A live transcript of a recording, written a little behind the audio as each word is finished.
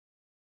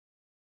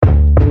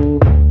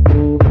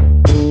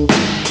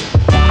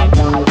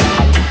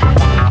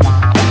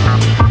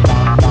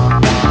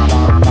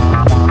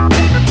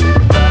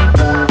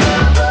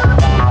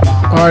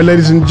right,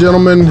 ladies and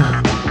gentlemen,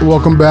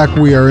 welcome back.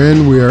 We are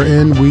in.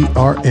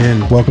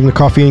 Welcome to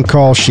Coffee and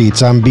Call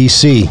Sheets. I'm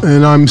BC.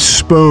 And I'm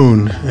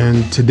Spoon.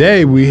 And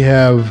today we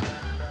have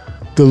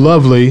the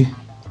lovely,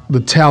 the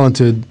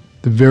talented,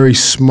 the very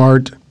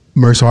smart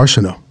Merc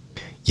Arceneaux.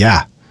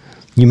 Yeah.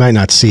 You might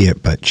not see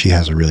it, but she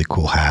has a really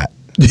cool hat.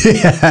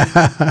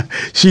 Yeah,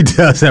 she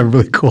does have a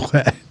really cool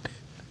hat.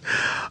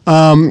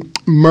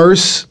 Merc,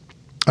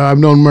 I've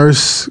known Merc,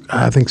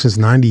 I think, since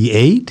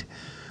 98.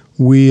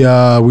 We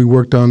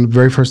worked on, the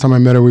very first time I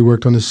met her, we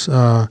worked on this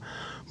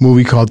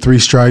movie called Three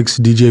Strikes,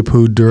 DJ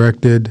Pooh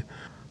directed.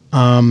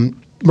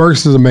 Merc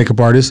is a makeup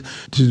artist.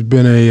 She's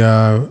been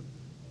a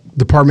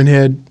department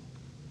head,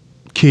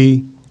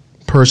 key,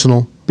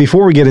 personal.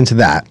 Before we get into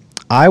that,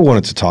 I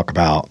wanted to talk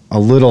about a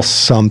little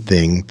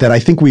something that I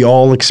think we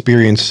all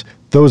experience,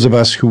 those of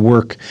us who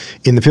work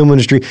in the film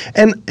industry.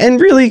 And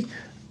really,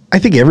 I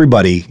think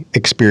everybody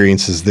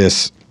experiences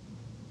this.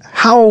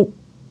 How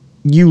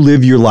you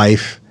live your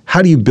life,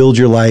 how do you build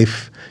your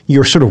life,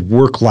 your sort of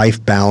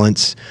work-life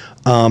balance,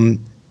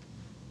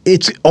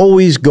 it's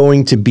always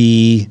going to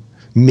be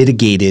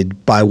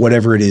mitigated by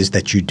whatever it is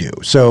that you do.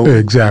 So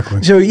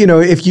exactly. So,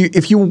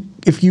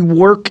 if you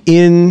work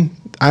in,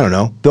 I don't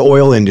know, the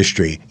oil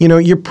industry,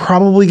 you're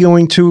probably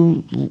going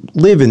to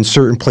live in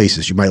certain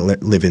places. You might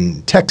live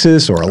in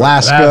Texas or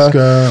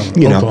Alaska,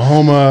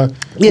 Oklahoma,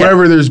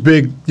 wherever there's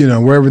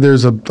wherever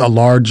there's a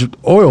large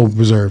oil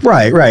reserve.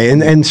 Right.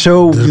 And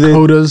so the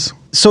Dakotas.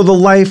 So the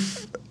life,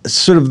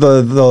 sort of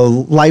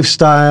the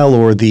lifestyle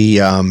or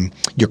the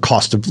your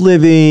cost of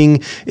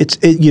living,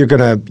 you're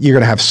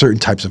gonna have certain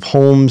types of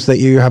homes that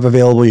you have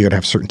available. You're gonna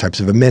have certain types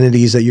of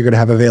amenities that you're gonna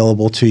have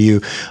available to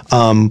you.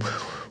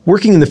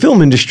 Working in the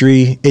film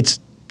industry, it's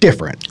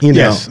different.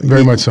 Yes,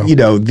 very much so.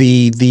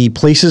 The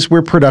places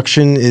where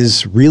production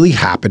is really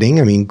happening.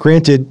 I mean,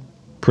 granted,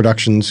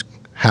 productions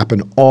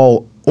happen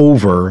all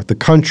over the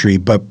country,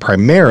 but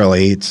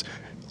primarily it's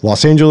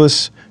Los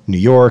Angeles, New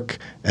York,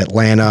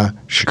 Atlanta,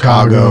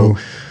 Chicago,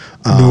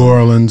 New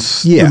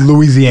Orleans,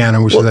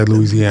 Louisiana, which is like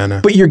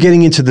Louisiana. But you're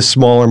getting into the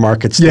smaller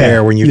markets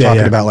there when you're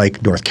talking about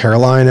like North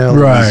Carolina,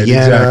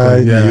 Louisiana,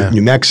 exactly,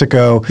 New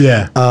Mexico.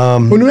 Yeah.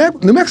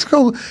 New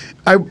Mexico,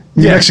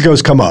 New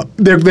Mexico's come up.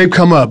 They've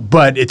come up,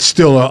 but it's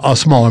still a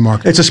smaller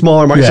market. It's a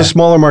smaller market. It's a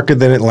smaller market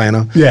than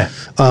Atlanta. Yeah.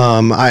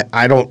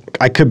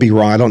 I could be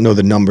wrong. I don't know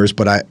the numbers,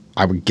 but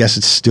I would guess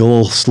it's still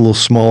a little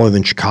smaller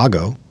than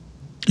Chicago.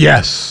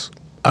 Yes.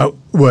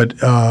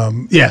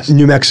 Yes.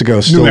 New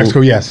Mexico still. New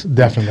Mexico, yes,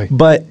 definitely.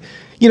 But,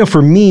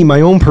 for me, my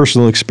own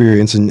personal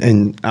experience,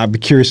 and I'd be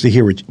curious to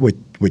hear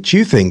what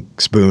you think,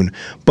 Spoon,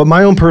 but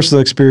my own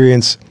personal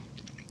experience,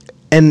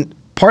 and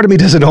part of me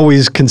doesn't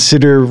always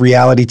consider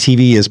reality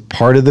TV as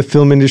part of the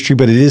film industry,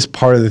 but it is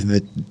part of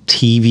the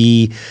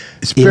TV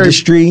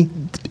industry.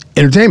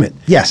 Entertainment.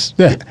 Yes.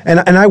 Yeah.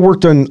 And I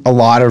worked on a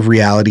lot of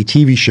reality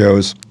TV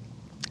shows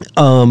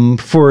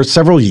for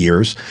several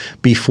years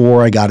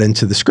before I got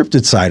into the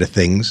scripted side of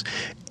things.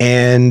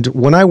 And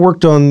when I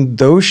worked on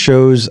those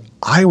shows,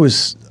 I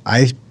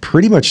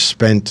pretty much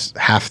spent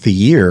half the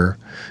year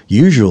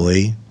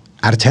usually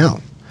out of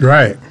town.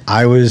 Right.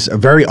 I was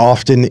very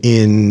often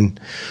in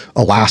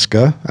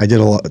Alaska. I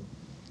did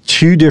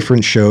two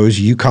different shows,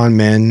 Yukon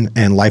Men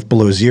and Life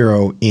Below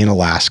Zero in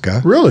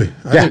Alaska. Really?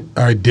 Yeah.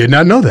 I did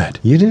not know that.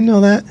 You didn't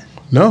know that?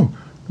 No.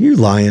 You're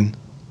lying.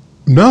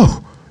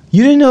 No.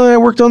 You didn't know that I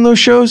worked on those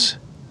shows?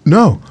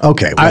 No.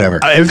 Okay,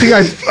 whatever.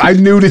 I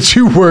knew that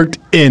you worked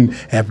in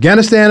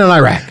Afghanistan and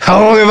Iraq.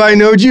 How long have I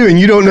known you, and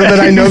you don't know that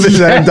I know this?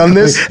 That I've done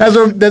this? That's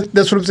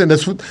what I'm saying.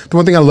 That's the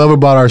one thing I love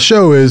about our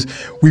show is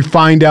we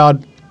find out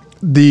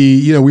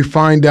the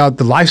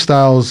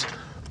lifestyles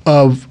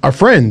of our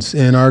friends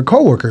and our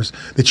coworkers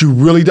that you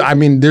really do. I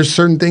mean, there's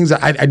certain things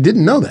that I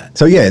didn't know that.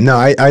 So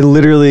I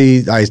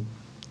literally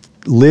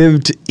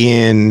lived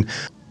in,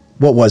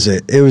 what was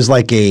it? It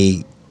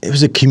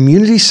was a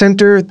community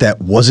center that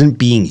wasn't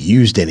being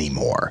used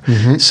anymore.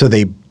 Mm-hmm. So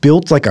they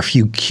built like a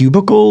few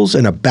cubicles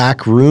and a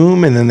back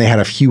room, and then they had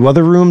a few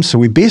other rooms. So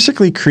we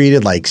basically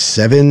created like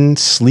 7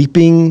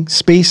 sleeping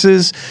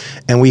spaces,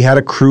 and we had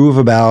a crew of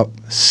about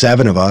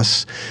 7 of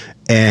us.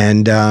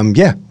 And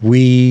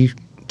we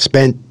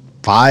spent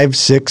 5,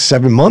 6,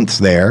 7 months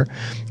there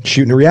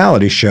shooting a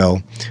reality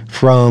show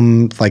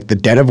from like the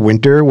dead of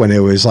winter when it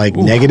was like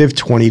negative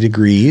 20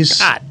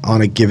 degrees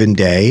on a given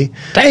day.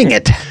 Dang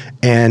it.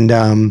 And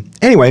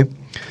anyway,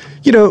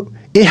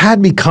 it had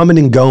me coming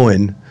and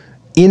going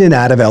in and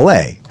out of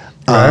L.A.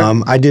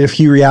 Right. I did a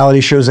few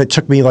reality shows that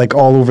took me like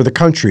all over the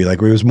country.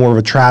 Like it was more of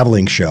a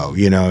traveling show.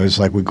 It was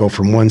like we'd go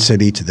from one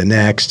city to the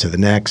next.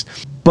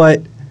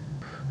 But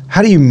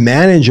how do you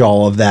manage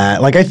all of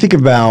that? Like I think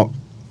about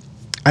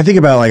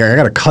like I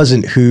got a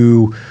cousin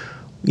who,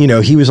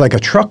 he was like a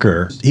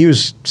trucker. He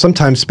was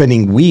sometimes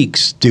spending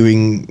weeks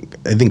doing,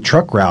 I think,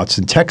 truck routes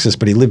in Texas,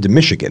 but he lived in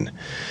Michigan.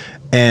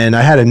 And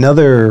I had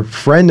another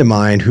friend of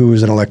mine who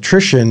was an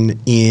electrician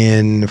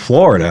in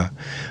Florida,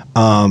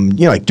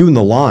 like doing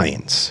the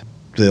lines,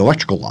 the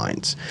electrical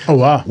lines. Oh,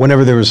 wow.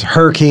 Whenever there was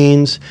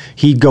hurricanes,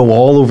 he'd go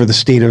all over the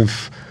state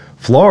of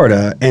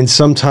Florida, and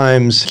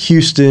sometimes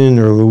Houston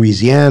or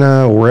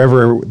Louisiana or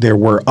wherever there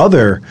were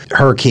other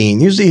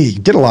hurricanes. Usually he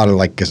did a lot of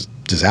like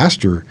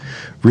disaster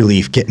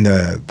relief, getting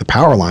the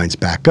power lines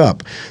back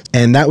up.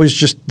 And that was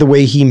just the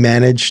way he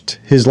managed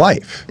his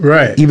life.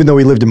 Right. Even though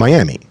he lived in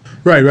Miami.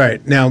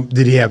 Right. Now,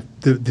 did he have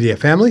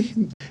family?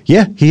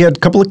 Yeah, he had a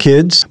couple of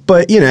kids,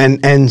 but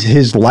and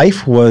his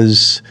life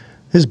was,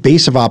 his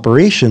base of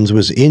operations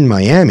was in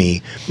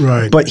Miami.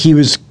 Right. But he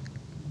was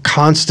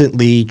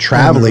constantly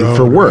traveling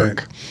for work.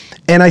 Right.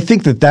 And I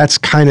think that that's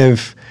kind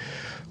of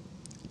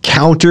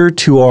counter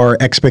to our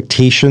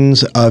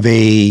expectations of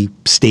a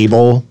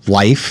stable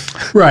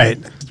life. Right,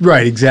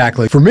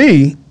 exactly. For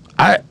me,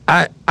 I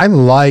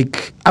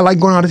like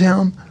going out of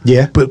town.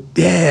 Yeah. But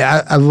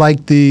yeah, I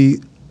like the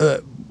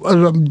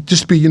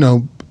just to be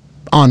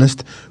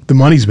honest, the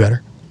money's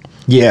better.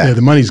 Yeah.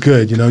 The money's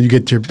good. You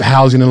get your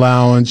housing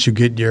allowance, you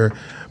get your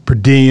per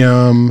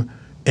diem,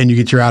 and you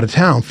get your out of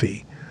town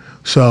fee.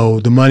 So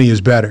the money is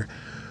better.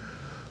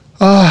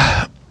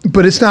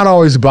 But it's not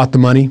always about the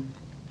money.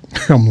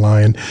 I'm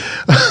lying.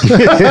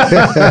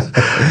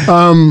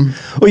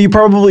 Well, you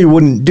probably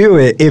wouldn't do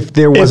it if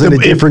there wasn't a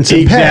difference in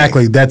pay.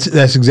 Exactly.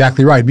 That's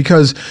exactly right.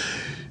 Because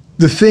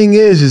the thing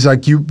is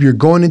like you're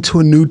going into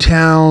a new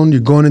town,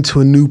 you're going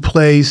into a new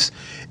place,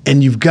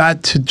 and you've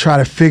got to try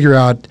to figure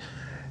out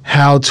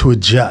how to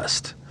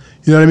adjust.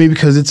 You know what I mean?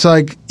 Because it's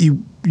like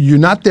you're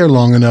not there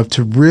long enough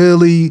to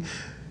really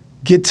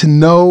get to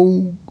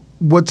know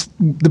what's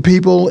the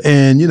people,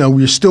 and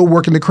you're still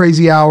working the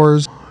crazy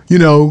hours,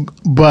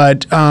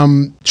 but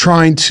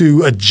trying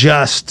to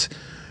adjust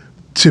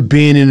to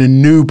being in a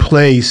new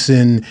place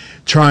and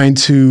trying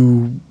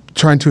to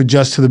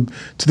adjust to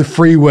the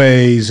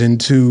freeways and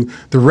to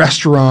the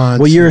restaurants.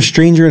 Well, you're a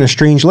stranger in a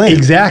strange land.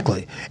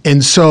 Exactly.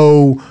 And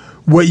so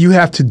what you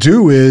have to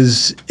do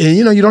is,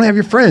 you don't have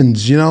your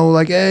friends,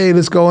 like, hey,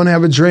 let's go and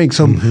have a drink.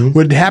 So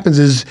what happens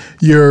is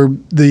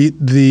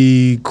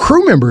the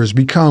crew members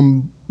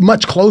become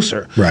much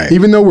closer. Right.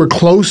 Even though we're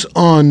close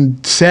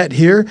on set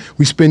here,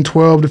 we spend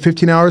 12 to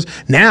 15 hours.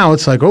 Now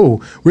it's like,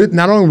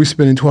 not only are we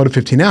spending 12 to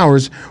 15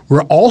 hours,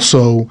 we're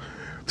also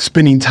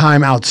spending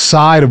time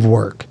outside of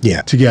work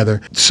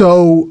together.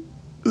 So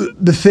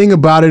the thing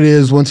about it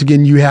is, once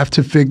again, you got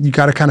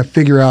to kind of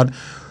figure out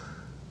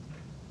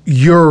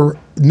your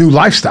new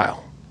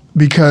lifestyle,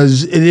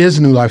 because it is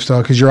a new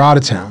lifestyle because you're out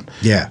of town.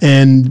 Yeah.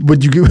 And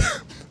what you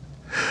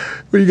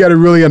got to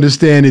really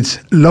understand, it's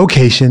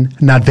location,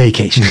 not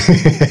vacation.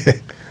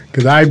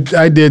 Because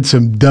I did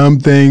some dumb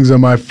things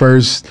on my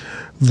first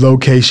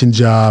location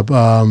job.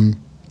 I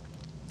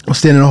was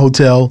staying in a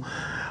hotel.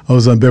 I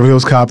was on Beverly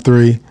Hills Cop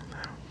 3.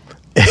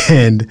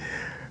 And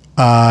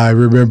I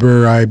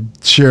remember I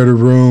shared a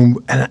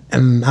room,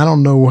 and I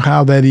don't know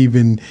how that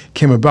even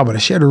came about, but I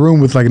shared a room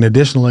with like an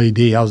additional AD.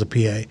 I was a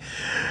PA.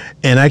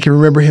 And I can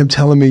remember him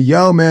telling me,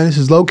 yo, man, this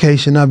is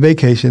location, not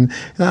vacation.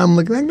 And I'm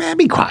like, man,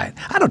 be quiet.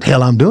 I know what the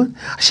hell I'm doing.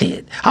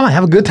 Shit, I'm going to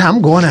have a good time.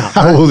 I'm going out.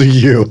 How old are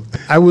you?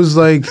 I was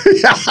like,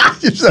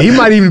 he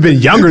might even been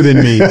younger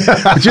than me.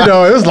 But,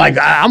 it was like,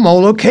 I'm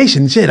on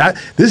location. Shit,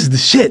 this is the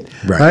shit.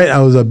 Right? I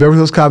was Beverly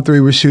Hills Cop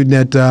 3. We're shooting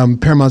at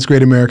Paramount's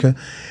Great America.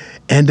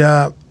 And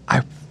I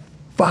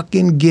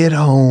fucking get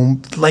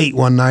home late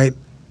one night,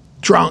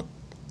 drunk,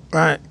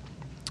 right?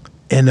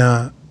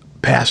 And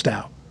passed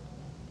out.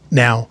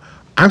 Now,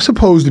 I'm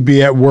supposed to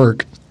be at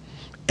work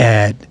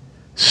at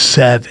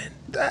 7.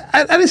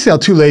 I didn't stay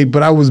out too late,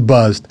 but I was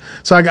buzzed.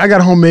 So I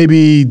got home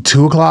maybe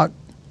 2 o'clock,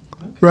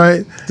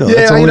 right? So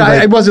that's only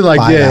it wasn't like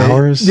 5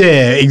 hours?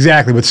 Yeah,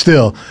 exactly. But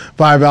still,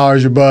 5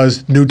 hours, you're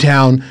buzzed, new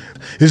town.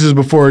 This is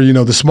before, the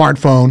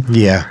smartphone.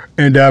 Yeah.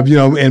 And,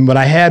 and what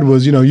I had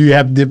was, you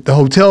have the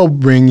hotel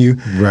bring you.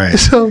 Right.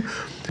 So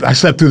I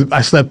slept through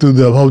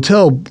the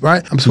hotel,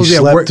 right? I'm supposed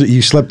to be at work.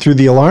 You slept through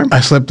the alarm? I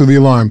slept through the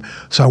alarm.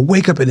 So I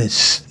wake up and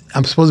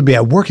I'm supposed to be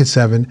at work at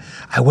 7.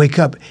 I wake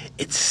up,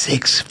 it's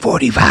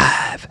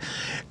 6:45.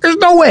 There's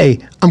no way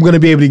I'm going to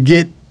be able to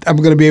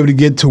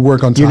get to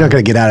work on time. You're not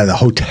going to get out of the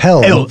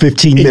hotel in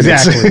 15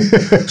 minutes.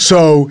 Exactly.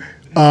 So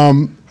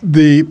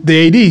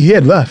the AD, he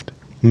had left.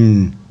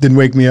 Didn't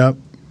wake me up.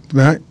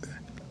 Right?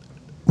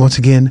 Once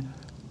again,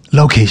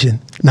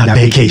 location, not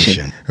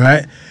vacation.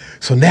 Right?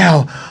 So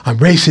now I'm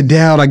racing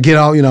down. I get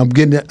all, I'm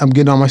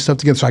getting all my stuff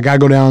together. So I got to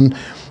go down,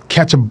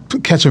 catch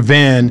a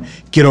van,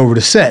 get over to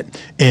set,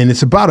 and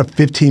it's about a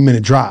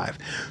 15-minute drive.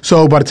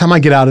 So by the time I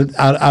get out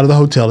of the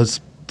hotel,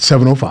 it's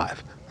 7:05.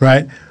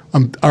 Right?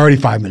 I'm already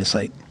 5 minutes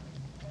late.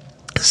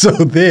 So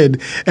then,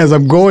 as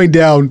I'm going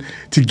down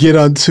to get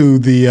onto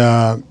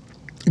the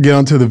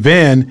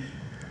van,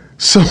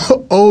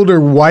 some older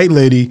white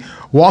lady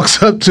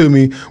walks up to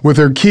me with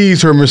her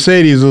keys to her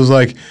Mercedes. It was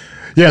like,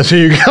 yes,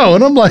 here you go.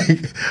 And I'm like,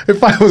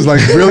 if I was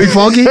like really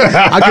funky,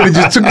 I could have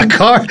just took the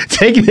car,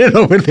 taken it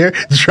over there,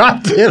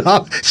 dropped it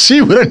off.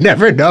 She would have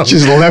never known.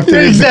 Just left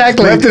it.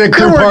 Exactly. Left it at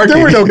car parking.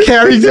 There were no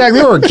cameras. Exactly.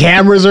 There were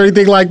cameras or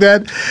anything like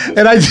that.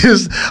 And I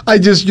just,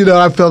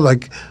 I felt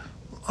like,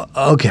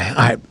 okay, all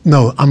right,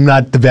 no, I'm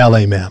not the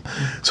valet, ma'am.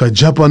 So I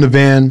jump on the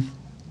van.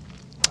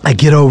 I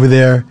get over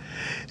there.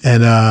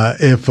 And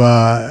if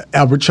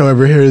Albert Cho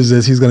ever hears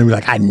this, he's going to be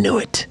like, I knew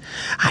it.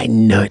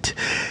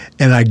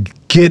 And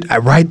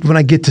right when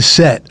I get to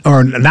set,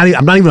 or not,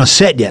 I'm not even on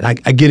set yet. I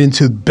get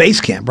into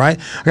base camp, right?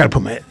 I got to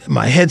put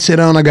my headset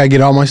on. I got to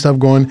get all my stuff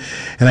going.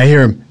 And I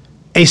hear him,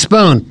 hey,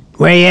 Spoon,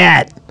 where you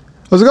at?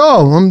 I was like,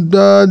 oh,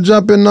 I'm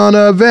jumping on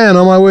a van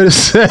on my way to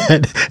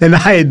set. And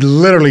I had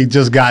literally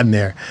just gotten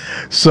there.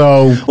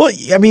 So. Well,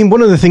 I mean,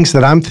 one of the things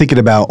that I'm thinking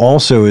about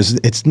also is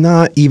it's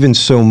not even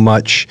so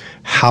much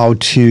how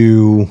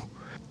to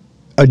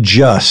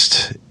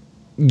adjust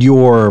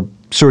your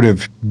sort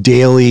of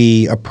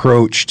daily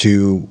approach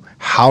to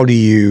how do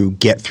you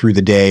get through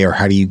the day or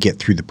how do you get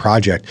through the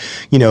project.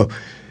 You know,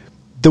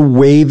 the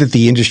way that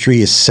the industry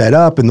is set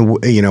up and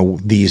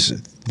these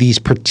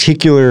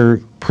particular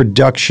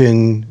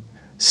production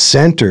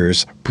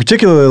centers,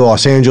 particularly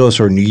Los Angeles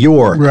or New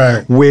York,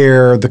 right,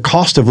 where the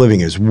cost of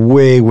living is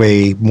way,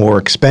 way more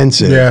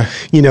expensive. Yeah.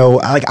 You know,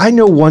 like I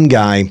know one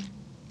guy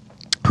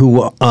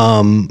who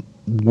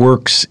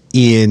works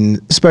in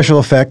special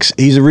effects.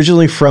 He's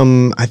originally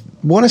from, I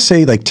want to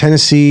say like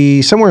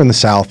Tennessee, somewhere in the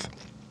South.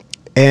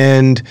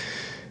 And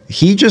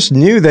he just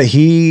knew that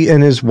he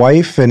and his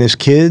wife and his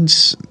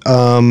kids,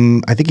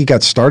 I think he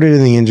got started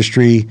in the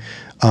industry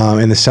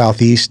in the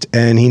Southeast,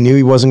 and he knew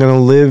he wasn't going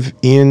to live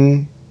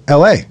in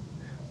LA,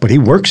 but he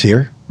works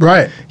here.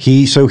 Right.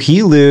 So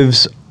he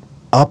lives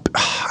up,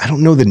 I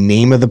don't know the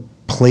name of the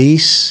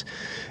place.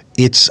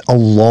 It's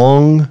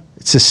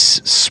a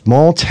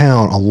small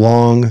town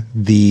along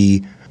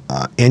the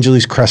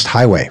Angeles Crest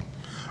Highway.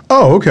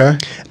 Oh, okay.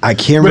 I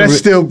can't remember.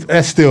 But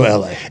that's still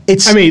LA.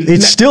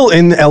 It's still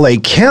in LA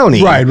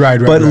County. Right.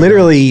 But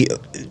literally,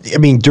 I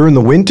mean, during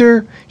the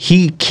winter,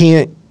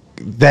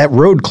 that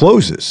road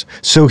closes.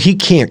 So he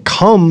can't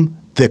come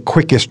the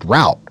quickest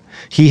route.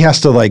 He has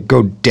to like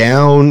go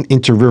down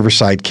into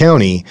Riverside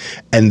County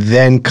and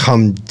then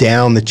come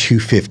down the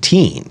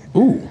 215.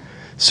 Ooh.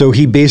 So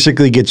he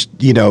basically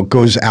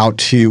goes out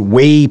to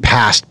way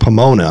past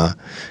Pomona,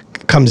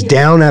 comes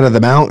down out of the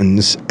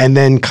mountains, and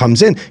then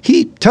comes in.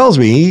 He tells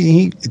me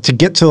he to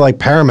get to like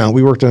Paramount.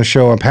 We worked on a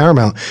show on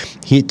Paramount.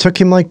 It took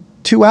him like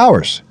 2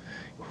 hours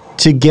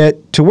to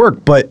get to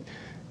work, but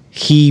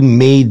he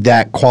made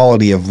that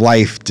quality of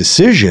life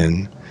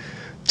decision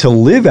to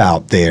live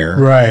out there.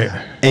 Right.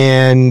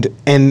 And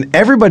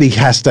everybody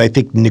has to, I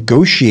think,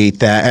 negotiate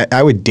that.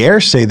 I would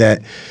dare say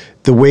that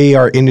the way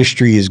our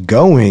industry is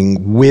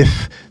going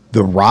with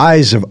the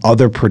rise of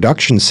other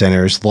production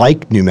centers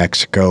like New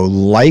Mexico,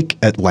 like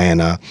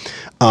Atlanta,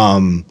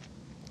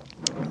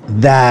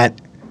 that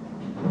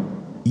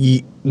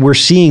we're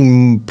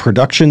seeing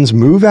productions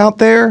move out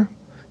there,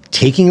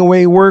 taking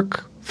away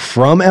work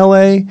from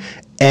LA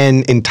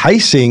and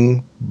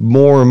enticing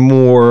more and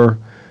more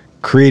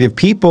creative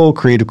people,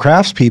 creative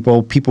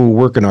craftspeople, people who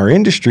work in our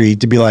industry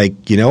to be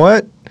like, you know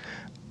what?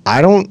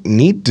 I don't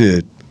need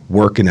to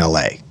work in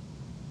LA.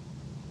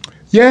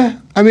 Yeah,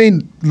 I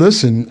mean,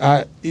 listen,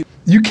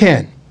 you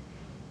can.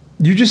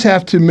 You just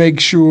have to make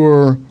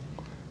sure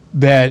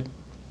that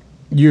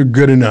you're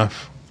good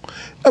enough.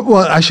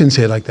 Well, I shouldn't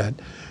say it like that.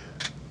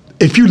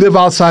 If you live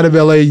outside of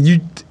LA,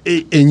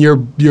 and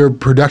your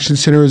production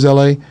center is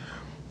LA,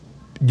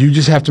 you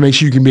just have to make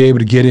sure you can be able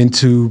to get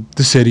into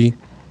the city.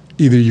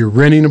 Either you're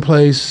renting a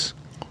place,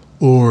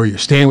 or you're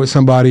staying with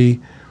somebody,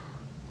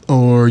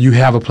 or you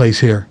have a place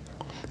here,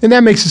 and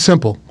that makes it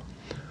simple.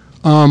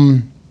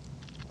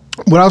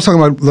 What I was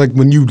talking about, like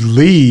when you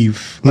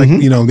leave, like,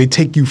 they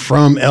take you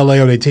from LA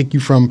or they take you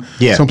from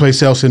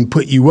someplace else and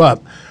put you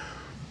up.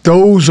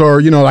 Those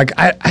are, like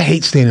I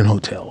hate staying in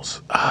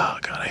hotels. Oh,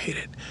 God, I hate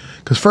it.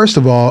 Because first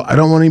of all, I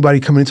don't want anybody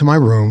coming into my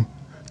room,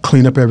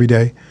 clean up every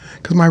day,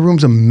 because my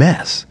room's a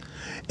mess.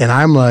 And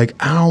I'm like,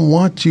 I don't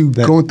want you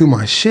going through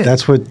my shit.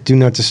 That's what do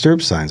not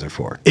disturb signs are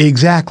for.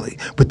 Exactly.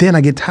 But then I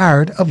get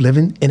tired of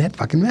living in that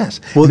fucking mess.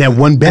 Well, in that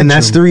one bedroom. And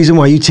that's the reason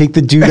why you take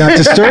the do not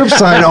disturb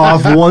sign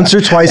off once or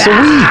twice a week.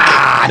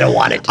 I don't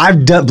want it.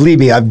 Believe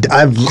me,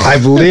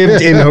 I've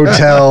lived in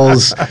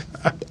hotels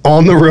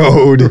on the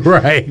road.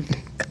 Right.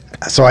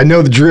 So I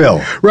know the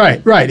drill.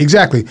 Right,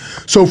 exactly.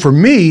 So for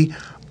me,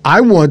 I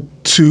want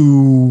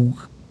to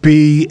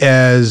be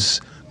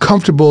as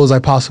comfortable as I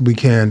possibly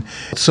can.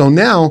 So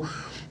now,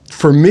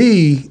 for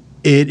me,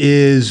 it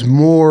is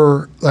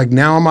more like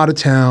now I'm out of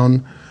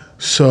town,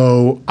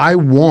 so I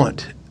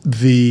want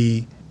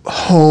the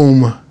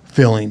home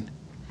feeling,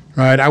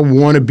 right? I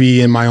want to be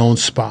in my own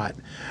spot.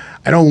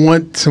 I don't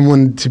want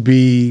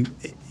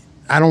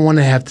I don't want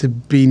to have to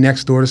be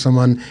next door to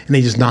someone and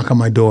they just knock on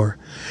my door.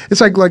 It's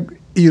like like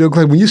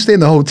when you stay in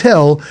the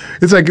hotel,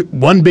 it's like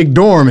one big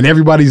dorm and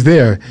everybody's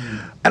there.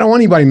 I don't want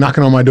anybody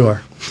knocking on my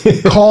door.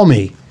 Call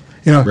me,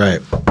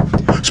 Right.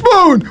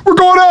 Spoon, we're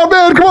going out,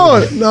 man. Come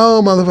on.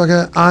 No,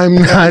 motherfucker, I'm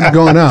not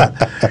going out.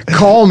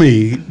 Call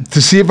me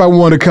to see if I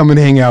want to come and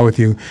hang out with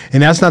you.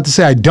 And that's not to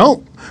say I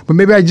don't, but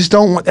maybe I just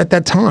don't want at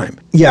that time.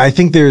 Yeah, I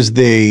think there's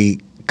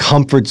the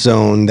comfort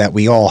zone that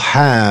we all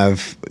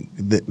have,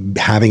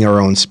 having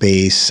our own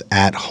space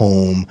at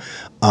home.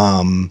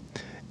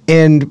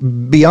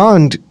 And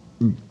beyond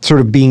sort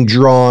of being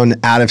drawn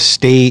out of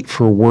state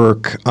for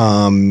work,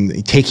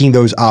 taking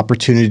those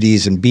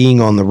opportunities and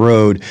being on the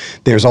road,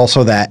 there's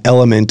also that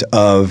element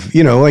of,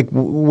 like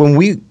when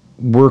we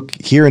work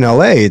here in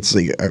LA, it's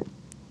like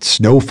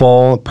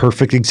Snowfall,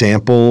 perfect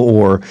example,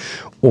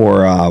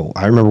 or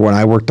I remember when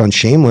I worked on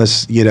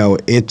Shameless,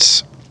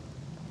 it's.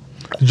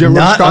 Did you ever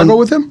go to Chicago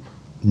with him?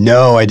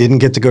 No, I didn't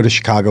get to go to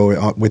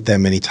Chicago with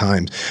them many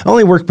times. I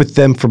only worked with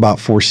them for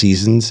about 4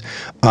 seasons,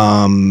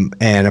 and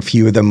a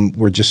few of them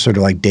were just sort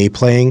of like day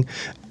playing.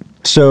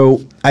 So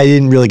I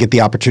didn't really get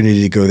the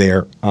opportunity to go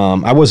there.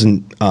 I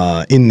wasn't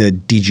in the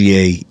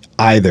DGA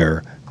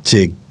either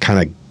to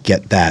kind of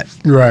get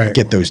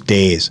those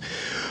days.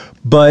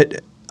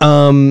 But,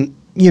 it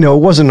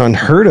wasn't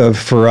unheard of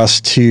for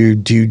us to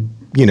do,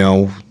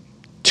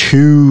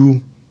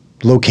 2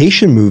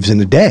 location moves in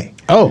a day.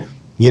 Oh.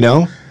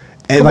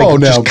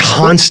 And just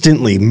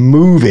constantly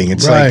moving.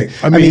 It's right.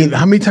 like,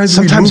 how many times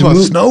do we move on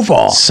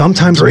Snowfall?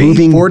 Sometimes 3,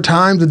 moving 4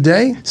 times a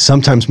day.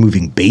 Sometimes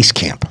moving base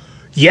camp.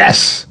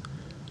 Yes.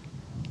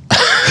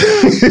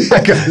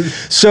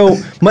 So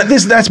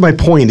that's my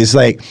point. Is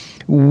like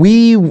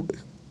you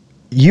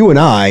and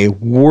I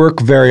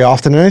work very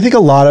often, and I think a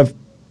lot of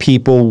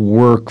people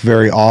work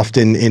very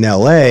often in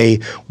LA,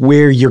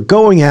 where you're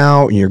going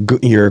out and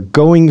you're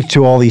going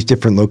to all these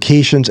different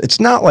locations. It's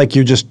not like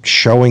you're just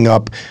showing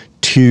up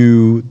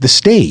to the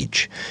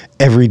stage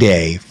every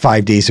day,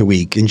 5 days a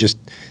week, and just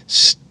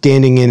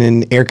standing in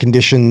an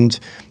air-conditioned,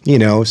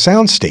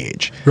 sound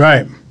stage.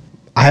 Right.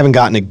 I haven't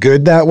gotten it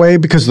good that way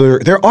because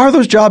there are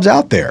those jobs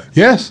out there.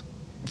 Yes.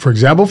 For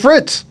example,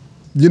 Fritz.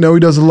 He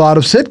does a lot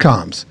of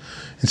sitcoms.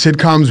 And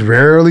sitcoms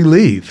rarely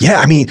leave.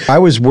 Yeah, I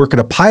was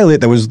working a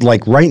pilot that was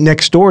like right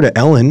next door to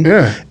Ellen.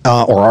 Yeah.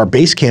 Or our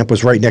base camp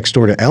was right next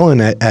door to Ellen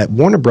at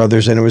Warner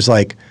Brothers, and it was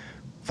like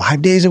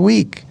 5 days a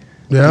week.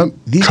 Yeah.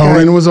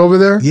 Cohen was over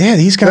there? Yeah,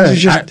 these guys are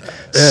just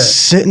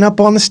sitting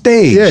up on the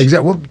stage. Yeah,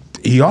 exactly. Well,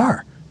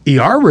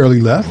 ER rarely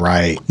left.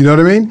 Right. You know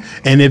what I mean?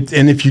 And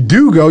if you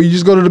do go, you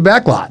just go to the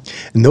back lot.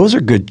 And those are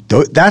good.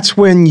 That's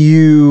when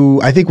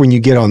I think when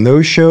you get on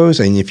those shows,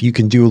 and if you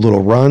can do a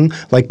little run,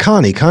 like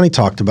Connie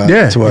talked about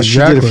it to us.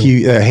 Exactly.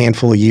 She did a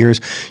handful of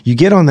years. You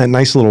get on that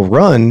nice little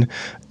run.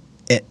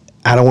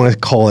 I don't want to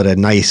call it a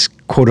nice,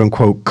 quote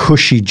unquote,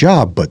 cushy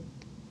job, but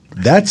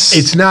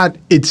it's not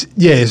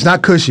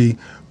cushy.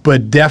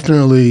 But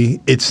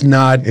definitely, it's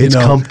not. It's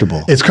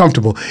comfortable. It's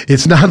comfortable.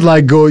 It's not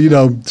like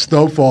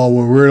Snowfall,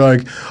 where we're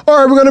like, all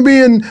right, we're going to be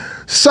in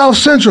South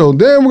Central,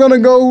 then we're going to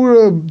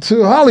go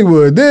to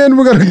Hollywood, then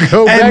we're going to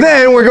go back. And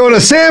then we're going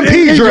to San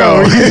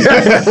Pedro.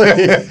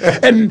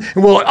 Exactly. And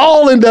we'll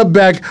all end up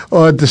back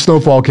at the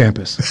Snowfall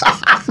campus.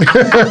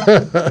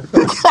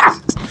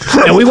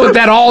 And we want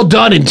that all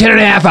done in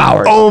 10.5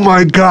 hours. Oh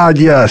my God,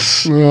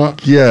 yes.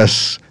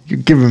 Yes.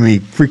 You're giving me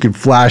freaking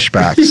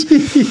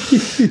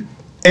flashbacks.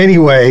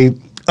 Anyway,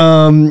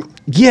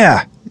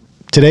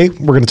 today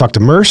we're going to talk to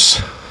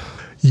Merce.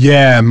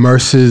 Yeah,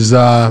 Merce is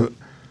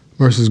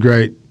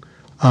great.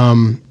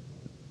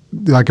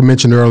 Like I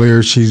mentioned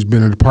earlier, she's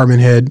been a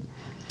department head,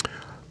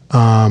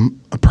 a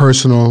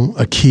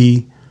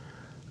key,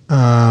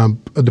 a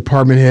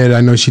department head.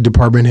 I know she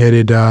department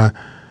headed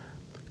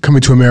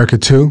Coming to America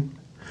 2.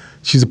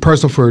 She's a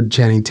personal for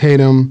Channing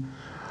Tatum.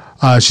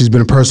 She's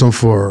been a personal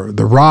for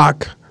The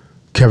Rock,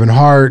 Kevin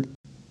Hart.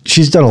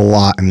 She's done a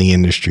lot in the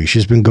industry.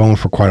 She's been going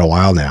for quite a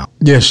while now.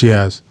 Yes, she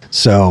has.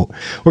 So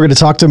we're going to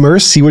talk to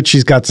Merce, see what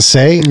she's got to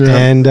say,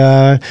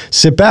 and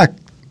sit back.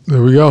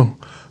 There we go.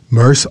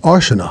 Merc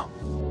Arceneaux.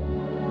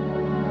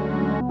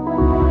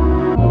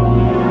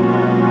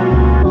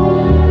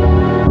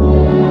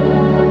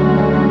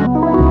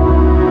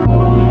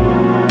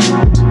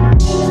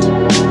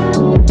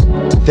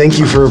 Thank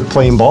you for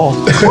playing ball.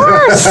 Of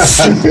course.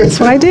 That's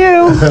what I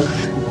do.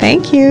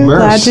 Thank you. Merce.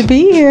 Glad to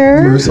be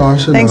here. Merc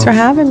Arceneaux. Thanks for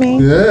having me.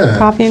 Yeah.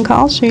 Coffee and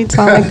call sheets.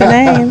 I like the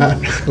name.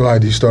 Why,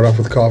 do you start off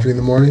with coffee in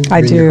the morning? I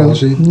Being your do. call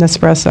sheet?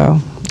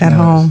 Nespresso at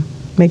home.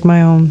 Make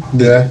my own.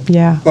 Yeah?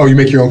 Yeah. Oh, you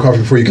make your own coffee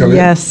before you come in?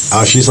 Yes.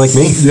 Oh, she's like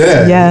me.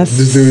 Yeah. Yes.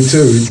 This dude,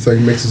 too. He's like,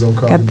 makes his own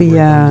coffee.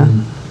 Got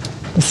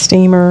the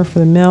steamer for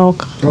the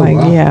milk. Oh,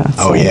 wow. Yeah. It's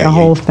Oh, like yeah. the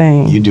whole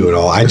thing. You do it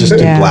all. I just do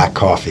Yeah. black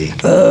coffee.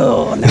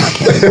 Oh, no, I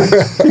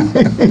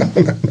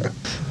can't.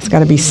 It's got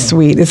to be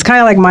sweet. It's kind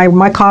of like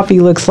my coffee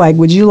looks like,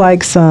 would you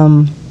like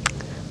some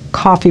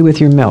coffee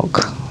with your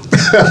milk?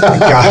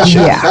 Gotcha.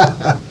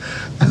 Yeah.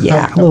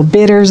 Yeah. A little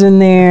bitters in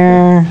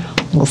there,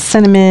 a little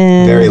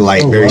cinnamon. Very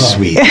light, very wow.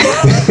 sweet.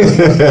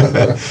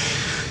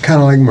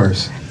 Kind of like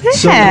Merce.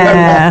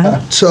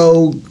 Yeah.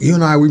 So you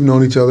and I, we've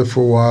known each other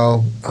for a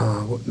while.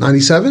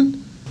 97?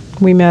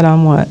 We met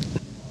on what?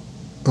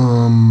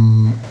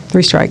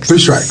 3 Strikes. 3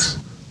 Strikes.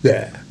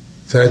 Yeah.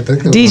 So I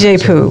think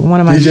DJ Pooh, one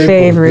of my DJ Pooh,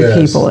 favorite yes.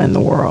 people in the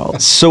world.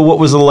 So what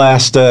was the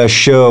last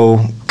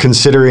show,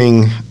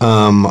 considering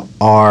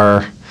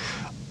our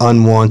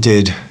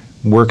unwanted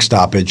work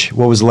stoppage?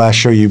 What was the last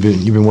show you've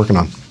been working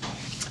on?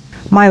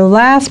 My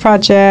last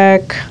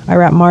project I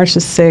wrapped March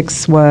the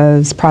 6th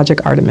was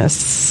Project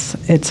Artemis.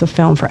 It's a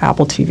film for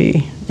Apple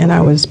TV, and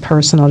I was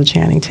personal to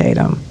Channing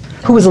Tatum,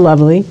 who was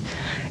lovely.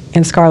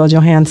 and Scarlett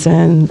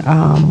Johansson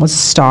was a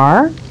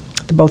star,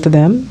 the both of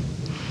them,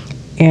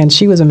 and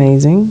she was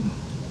amazing.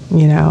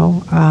 You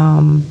know,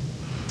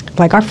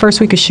 like our first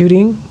week of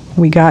shooting,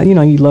 we got, you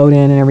know, you load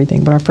in and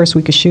everything, but our first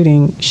week of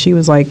shooting, she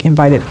was like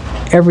invited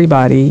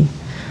everybody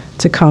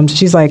to come.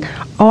 She's like,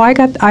 oh,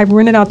 I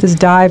rented out this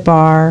dive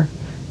bar,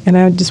 and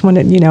I just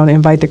wanted, you know, to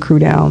invite the crew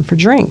down for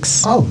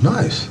drinks. Oh,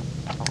 nice.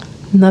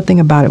 Nothing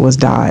about it was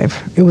dive.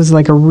 It was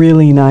like a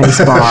really nice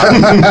bar.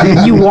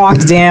 You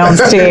walked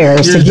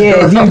downstairs you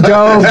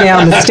dove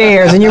down the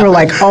stairs, and you were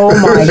like, oh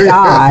my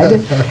God.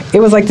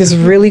 It was like this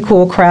really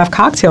cool craft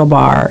cocktail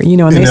bar, you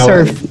know, and they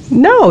served,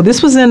 no,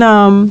 this was in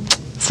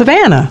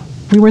Savannah.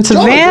 We were in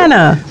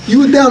Savannah. Georgia. You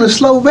were down in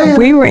Slovenia.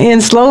 We were in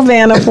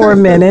Slovenia for a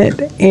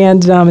minute,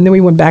 and then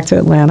we went back to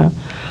Atlanta.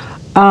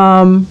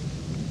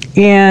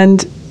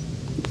 And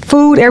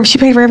food, she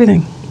paid for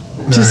everything.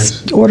 Nice.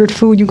 Just ordered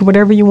food,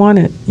 whatever you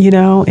wanted, you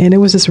know. And it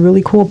was this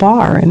really cool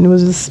bar, and it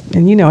was just,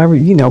 and you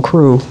know,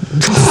 crew.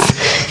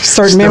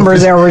 Certain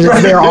members that were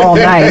just there all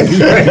night,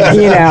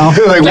 you know.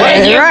 Like,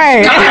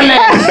 right.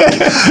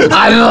 Scarlett.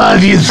 I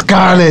love you,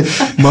 Scarlett.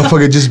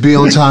 Motherfucker, just be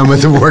on time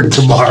with the work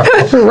tomorrow.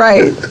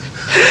 Right.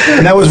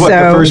 And that was what,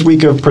 the first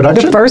week of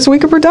production? The first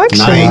week of production.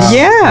 Nice.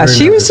 Yeah. Very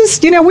She was nice.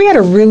 just, you know, we had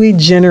a really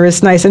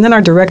generous, nice, and then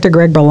our director,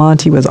 Greg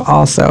Berlanti, was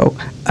also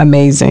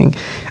amazing.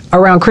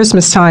 Around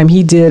Christmas time,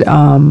 he did,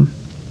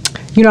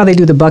 you know how they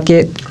do the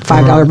bucket,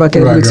 $5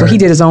 bucket every week? So he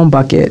did his own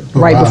bucket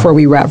right before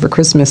we wrapped for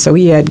Christmas. So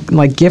he had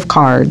like gift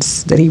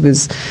cards that he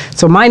was,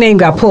 so my name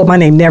got pulled. My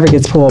name never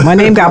gets pulled. My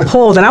name got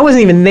pulled, and I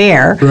wasn't even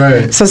there.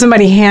 Right. So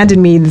somebody handed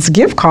me this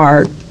gift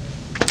card.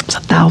 It was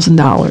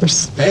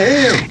 $1,000.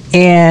 Damn.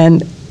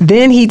 And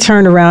then he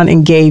turned around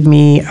and gave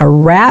me a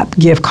Wrap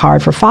gift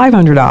card for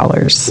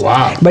 $500.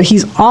 Wow. But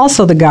he's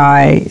also the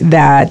guy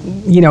that,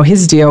 you know,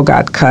 his deal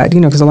got cut,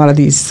 you know, because a lot of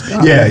these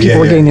people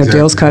were getting their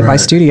deals cut by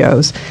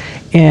studios.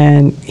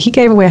 And he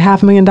gave away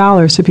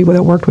 $500,000 to people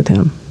that worked with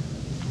him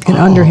and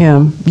under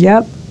him.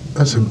 Yep.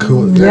 That's a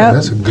cool, Yep. yeah,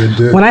 that's a good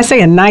dude. When I say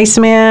a nice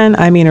man,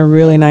 I mean a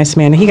really nice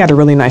man. He got a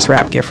really nice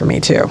Wrap gift for me,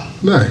 too.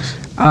 Nice.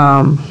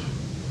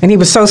 And he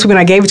was so sweet when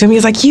I gave it to him. He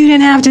was like, you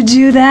didn't have to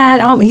do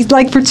that. He's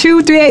like, for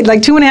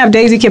 2.5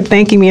 days, he kept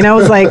thanking me. And I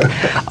was like,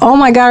 oh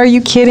my God, are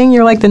you kidding?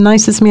 You're like the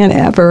nicest man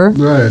ever.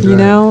 Right, You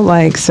know,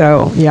 like,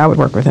 so yeah, I would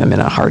work with him in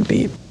a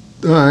heartbeat.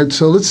 All right,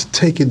 so let's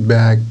take it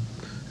back.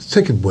 Let's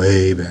take it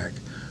way back.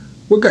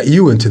 What got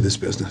you into this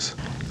business?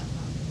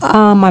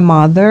 My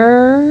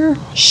mother,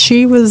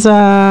 she was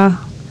my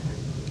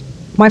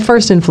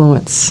first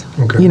influence.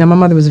 Okay. You know, my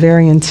mother was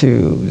very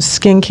into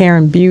skincare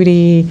and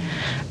beauty.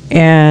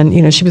 And,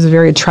 you know, she was a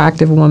very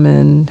attractive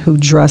woman who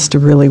dressed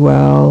really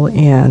well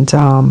and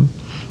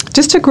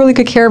just took really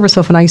good care of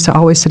herself. And I used to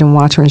always sit and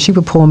watch her, and she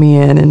would pull me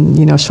in and,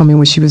 you know, show me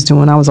what she was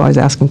doing. I was always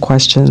asking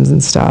questions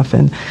and stuff.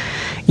 And,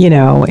 you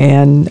know,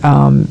 and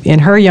in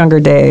her younger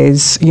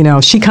days, you know,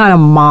 she kind of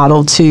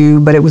modeled too,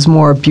 but it was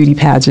more beauty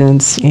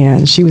pageants.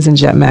 And she was in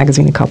Jet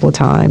Magazine a couple of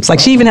times. Like,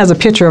 she even has a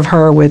picture of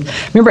her with,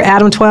 remember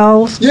Adam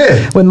 12?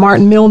 Yeah. With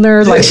Martin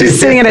Milner. Like, she's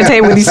sitting at a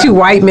table with these two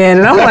white men.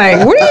 And I'm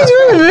like, what are you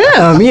doing with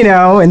them? You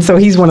know? And so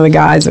he's one of the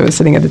guys that was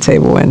sitting at the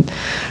table. And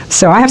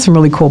so I have some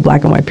really cool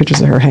black and white pictures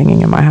of her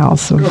hanging in my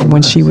house of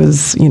when she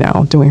was, you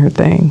know, doing her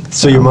thing.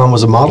 So your mom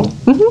was a model?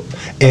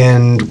 Mm-hmm.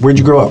 And where'd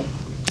you grow up?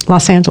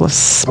 Los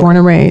Angeles, born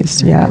and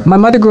raised, yeah. My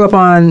mother grew up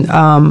on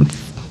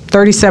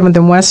 37th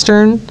and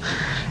Western,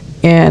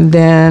 and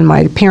then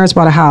my parents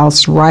bought a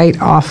house right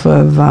off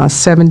of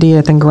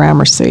 70th and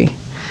Gramercy,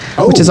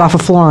 which is off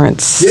of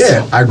Florence.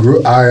 Yeah, I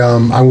lived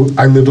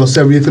on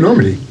 70th and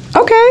Normandy.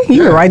 Okay,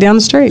 you were right down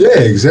the street. Yeah,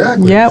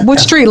 exactly. Yeah, what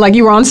street? Like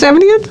you were on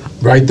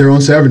 70th? Right there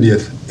on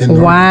 70th. In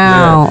Normandy.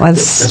 Wow, Yeah.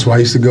 That's why I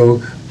used to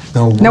go.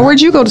 Now, where'd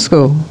you go to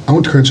school? I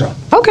went to Crenshaw.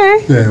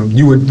 Okay. Yeah,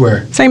 you went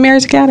where? St.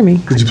 Mary's Academy.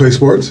 Did you play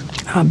sports?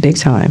 Big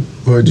time.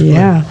 What did you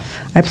Yeah.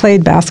 I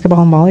played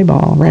basketball and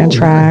volleyball, ran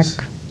track,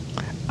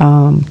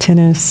 nice.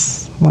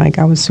 tennis. Like,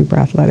 I was super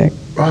athletic.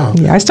 Wow.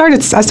 Yeah, I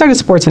started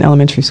sports in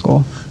elementary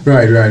school.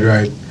 Right.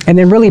 And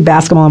then really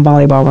basketball and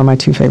volleyball were my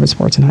two favorite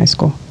sports in high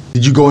school.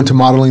 Did you go into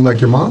modeling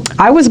like your mom?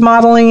 I was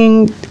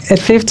modeling at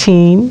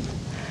 15.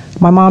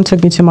 My mom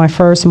took me to my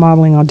first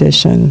modeling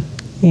audition,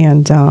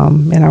 and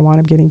I wound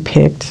up getting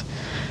picked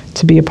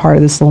to be a part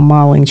of this little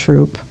modeling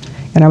troupe.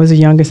 And I was the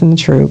youngest in the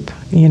troupe,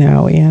 you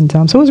know, and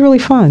so it was really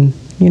fun.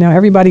 You know,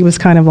 everybody was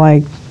kind of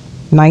like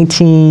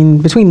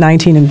between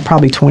 19 and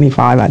probably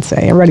 25, I'd say.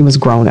 Everybody was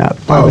grown up.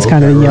 I was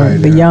kind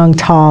of the young,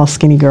 tall,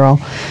 skinny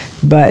girl.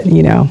 But,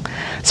 you know,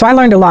 so I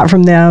learned a lot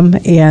from them,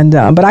 and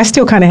but I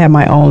still kind of had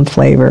my own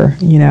flavor,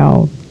 you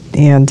know,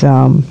 and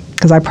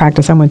because I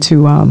practiced. I went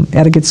to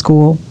etiquette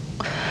school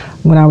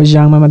when I was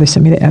young. My mother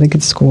sent me to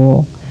etiquette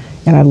school,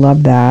 and I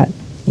loved that.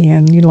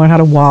 And you learn how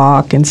to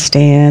walk and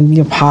stand,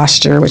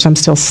 posture, which I'm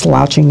still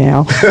slouching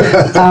now.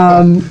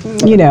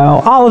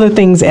 All of the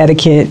things,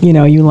 etiquette,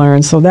 you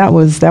learn. So that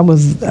was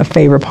a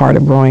favorite part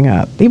of growing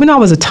up. Even though I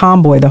was a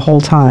tomboy the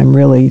whole time,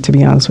 really, to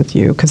be honest with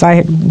you, because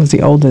I was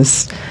the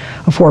oldest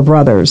of 4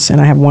 brothers,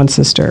 and I have 1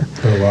 sister.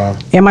 Oh, wow.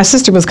 And my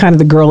sister was kind of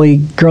the girly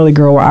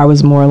girl, where I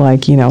was more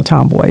like,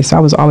 tomboy. So I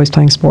was always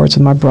playing sports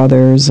with my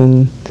brothers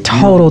and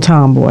total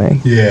tomboy.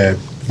 Yeah.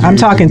 I'm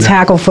talking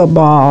tackle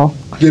football.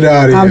 Get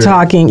out of here. I'm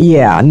talking,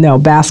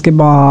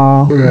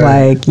 basketball,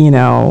 Right.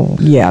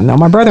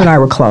 my brother and I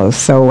were close.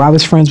 So I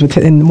was friends with,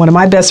 and one of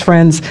my best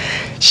friends,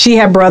 she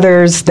had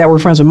brothers that were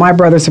friends with my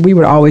brother, so we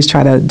would always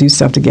try to do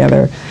stuff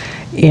together.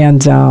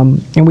 And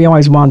we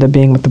always wound up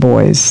being with the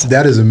boys.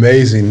 That is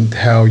amazing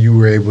how you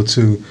were able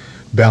to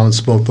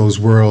balance both those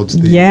worlds,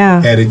 the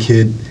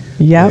etiquette,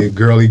 the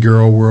girly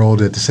girl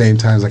world at the same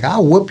time. It's like,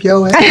 I'll whoop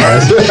your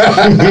ass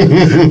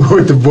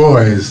with the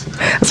boys.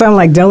 So I'm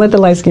like, don't let the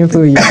light skin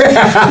fool you. It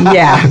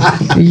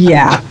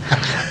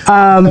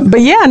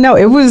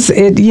was,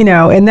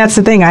 and that's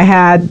the thing. I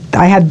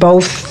had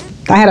both.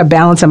 I had a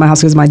balance at my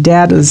house because my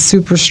dad was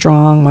super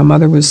strong. My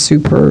mother was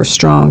super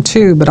strong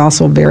too, but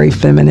also very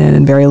feminine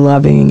and very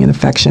loving and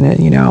affectionate,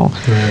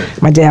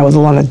 Right. My dad was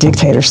on the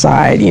dictator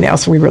side,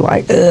 so we were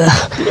like, ugh.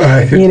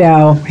 Right.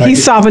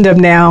 He's softened up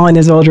now in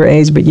his older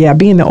age, but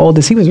being the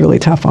oldest, he was really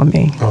tough on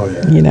me. Oh,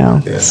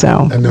 yeah.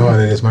 So. I know how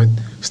that is. My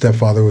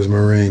stepfather was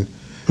Marine.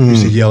 He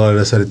used to yell at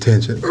us at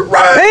attention.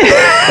 Right!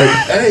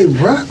 Hey,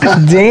 bro.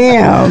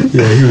 Damn.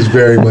 Yeah, he was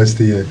very much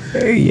the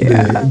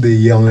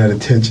yelling at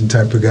attention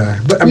type of guy.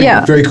 But I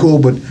mean, very cool,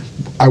 but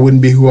I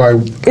wouldn't be who I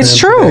am It's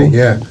true. Today.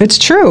 Yeah. It's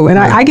true. And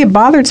I get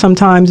bothered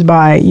sometimes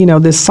by,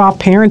 this soft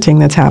parenting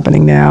that's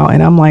happening now.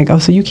 And I'm like, oh,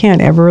 so you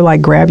can't ever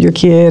grab your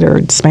kid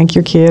or spank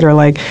your kid or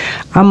I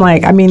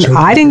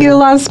didn't get a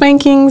lot of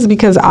spankings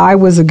because I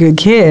was a good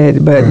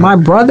kid, but my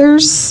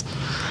brothers,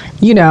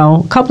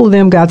 a couple of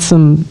them got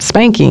some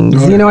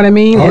spankings, you know what I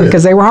mean?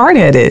 Because they were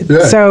hard-headed.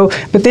 Yeah. So,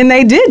 but then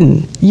they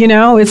didn't,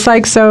 it's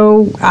like,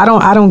 so I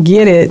don't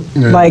get it,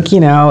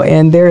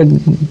 and they're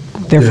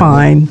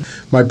fine.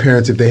 My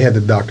parents, if they had the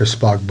Dr.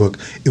 Spock book,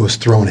 it was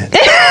thrown at them.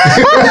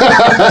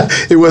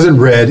 It wasn't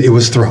read, it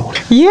was thrown.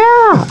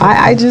 Yeah,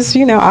 I just,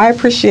 I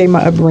appreciate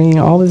my upbringing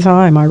all the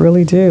time. I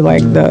really do.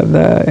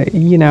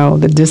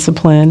 The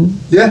discipline,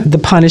 the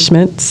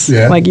punishments.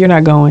 Yeah. You're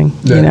not going,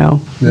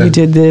 you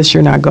did this,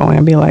 you're not going.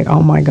 I'd be like,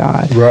 oh my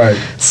God. Right.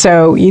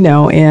 So,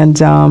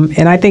 and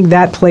I think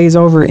that plays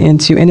over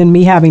into, and then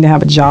me having to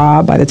have a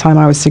job. By the time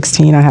I was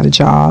 16, I had a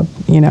job,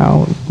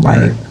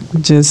 right.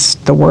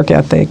 Just the work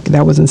ethic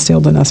that was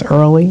instilled in us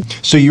early.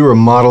 So you were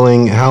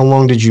modeling. How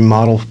long did you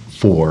model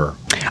for?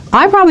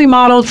 I probably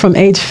modeled from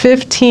age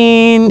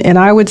 15, and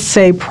I would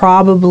say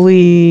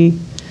probably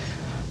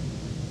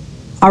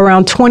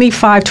around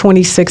 25,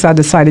 26, I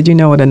decided,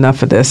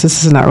 enough of this.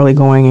 This is not really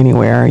going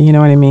anywhere. You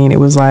know what I mean? It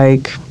was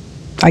like,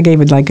 I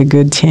gave it a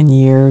good 10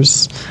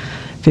 years,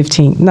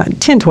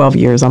 10, 12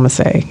 years, I'm going to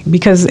say.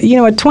 Because,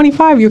 at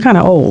 25, you're kind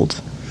of old.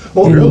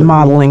 In the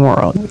modeling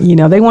world.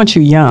 They want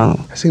you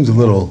young. That seems a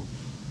little...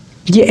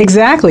 Yeah,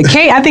 exactly.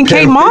 I think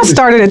Kate Moss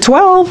started at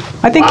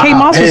 12. I think Kate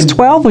Moss was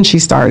 12 when she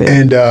started.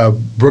 And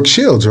Brooke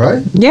Shields,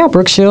 right? Yeah,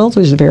 Brooke Shields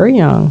was very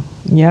young.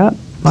 Yeah.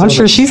 I'm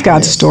sure she's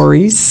got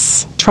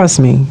stories. Trust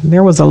me.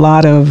 There was a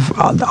lot of...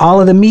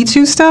 all of the Me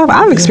Too stuff.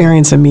 I've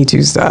experienced some Me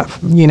Too stuff,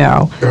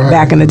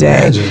 back in the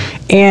day. Imagine.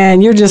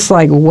 And you're just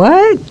like,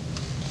 what?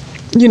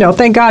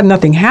 Thank God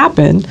nothing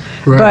happened.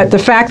 Right. But the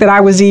fact that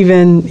I was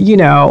even,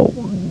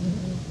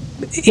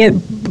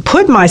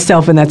 put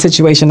myself in that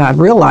situation, not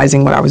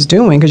realizing what I was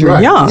doing, because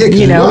you're young,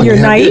 you're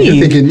naive.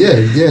 You're thinking,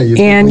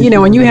 and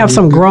when you have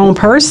some grown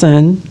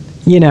person,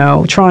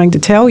 trying to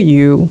tell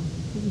you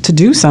to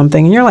do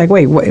something, and you're like,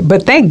 wait,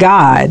 but thank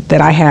God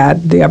that I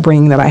had the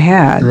upbringing that I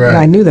had, and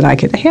I knew that I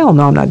could. Hell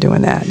no, I'm not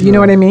doing that. You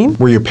know what I mean?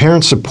 Were your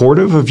parents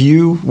supportive of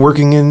you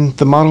working in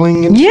the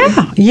modeling industry?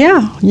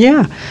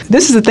 Yeah.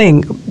 This is the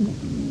thing.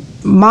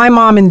 My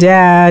mom and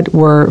dad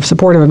were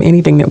supportive of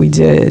anything that we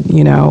did,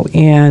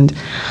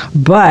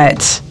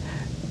 but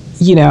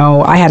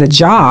I had a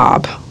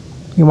job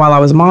while I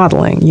was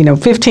modeling,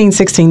 15,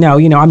 16, no,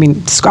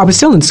 I was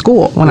still in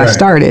school when I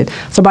started.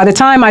 So by the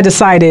time I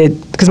decided,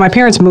 because my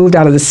parents moved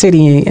out of the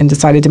city and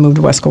decided to move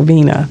to West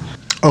Covina.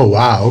 Oh,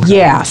 wow. Okay.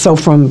 Yeah, so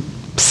from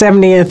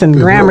 70th and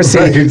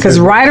Gramercy, because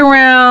right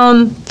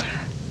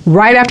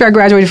after I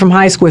graduated from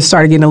high school, it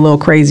started getting a little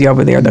crazy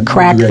over there. The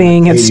crack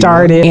thing had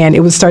started, and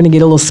it was starting to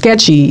get a little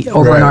sketchy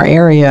over in our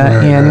area,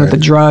 with the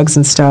drugs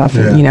and stuff.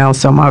 And,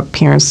 so my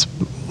parents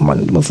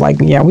was like,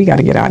 yeah, we got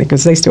to get out of here,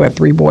 because they still had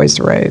 3 boys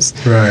to raise.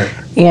 Right.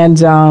 And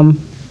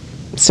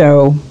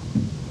so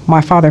my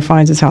father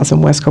finds his house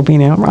in West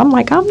Covina. I'm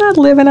like, I'm not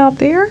living out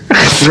there.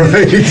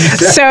 Right. Exactly.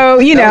 So,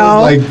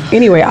 Like,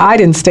 anyway, I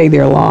didn't stay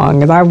there long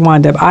because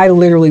I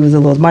literally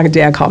was my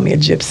dad called me a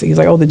gypsy. He's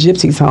like, oh, the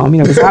gypsy's home,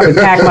 because I would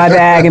pack my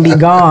bag and be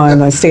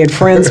gone. I stay at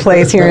friends'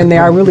 place here and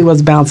there. I really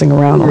was bouncing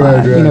around a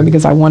lot, right.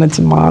 Because I wanted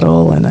to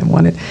model and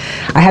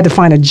I had to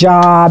find a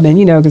job and,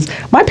 because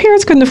my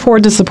parents couldn't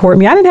afford to support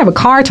me. I didn't have a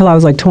car till I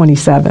was like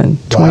 27,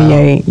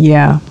 28.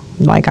 Yeah.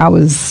 Like I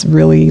was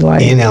really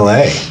like. In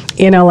L.A.?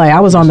 In LA, I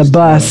was on the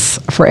bus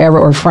forever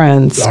or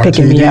friends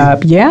picking me up.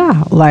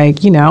 Yeah,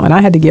 and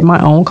I had to get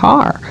my own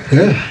car.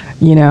 Yeah.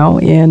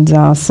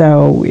 And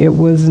so it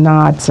was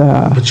not.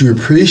 But you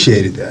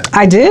appreciated that.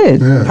 I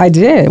did. Yeah. I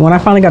did. When I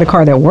finally got a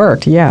car that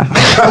worked, yeah.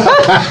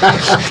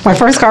 My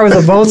first car was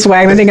a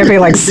Volkswagen. I think I paid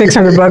like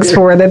 $600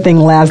 for it. That thing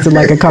lasted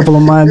like a couple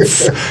of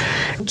months.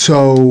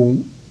 So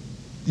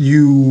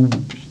you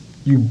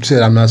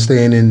said, I'm not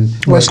staying in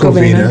West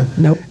Covina.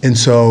 Nope. And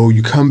so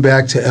you come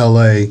back to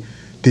LA.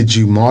 Did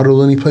you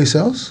model anyplace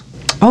else?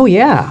 Oh,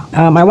 yeah.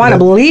 I wound up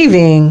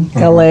leaving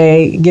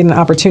LA, getting an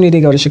opportunity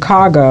to go to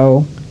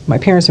Chicago. My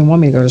parents didn't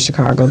want me to go to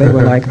Chicago. They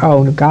were like,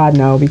 oh, God,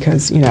 no,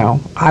 because,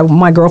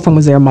 my girlfriend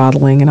was there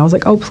modeling. And I was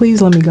like, oh,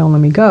 please let me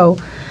go.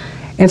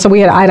 And so I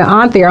had an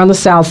aunt there on the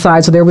South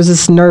Side. So there was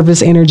this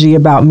nervous energy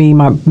about me,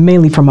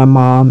 mainly from my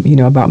mom,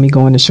 about me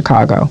going to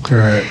Chicago.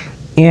 Right.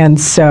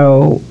 And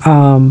so,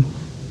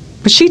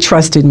 but she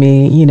trusted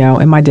me,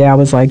 and my dad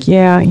was like,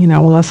 yeah,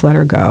 well, let's let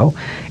her go.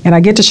 And I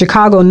get to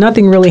Chicago,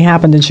 nothing really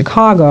happened in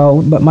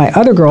Chicago, but my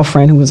other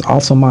girlfriend, who was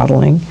also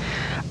modeling,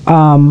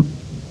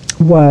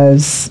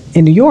 was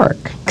in New York.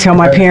 Tell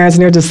my parents,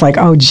 and they're just like,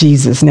 oh,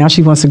 Jesus, now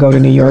she wants to go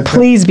to New York.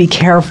 Please be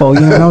careful,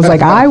 And I was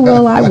like, I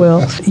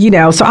will.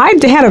 So I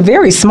had a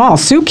very small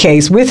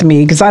suitcase with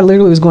me because I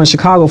literally was going to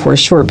Chicago for a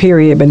short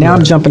period, but now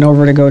I'm jumping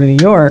over to go to New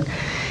York.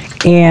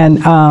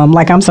 And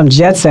like I'm some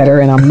jet setter,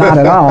 and I'm not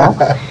at all.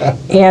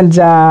 And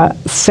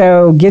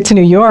so get to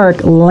New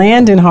York,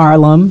 land in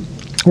Harlem,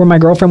 where my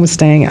girlfriend was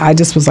staying. I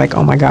just was like,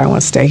 oh my God, I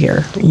want to stay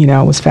here.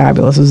 It was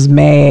fabulous. It was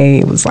May.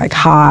 It was like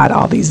hot.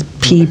 All these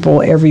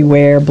people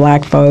everywhere,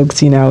 black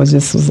folks. It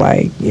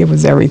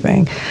was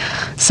everything.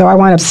 So I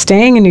wound up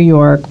staying in New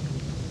York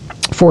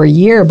for a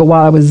year. But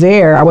while I was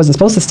there, I wasn't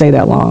supposed to stay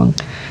that long.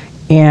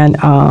 And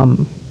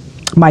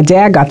my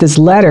dad got this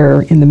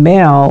letter in the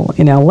mail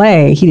in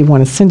LA. He didn't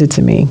want to send it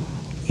to me,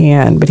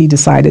 but he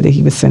decided that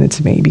he would send it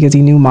to me because he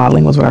knew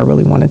modeling was what I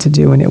really wanted to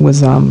do, and it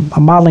was a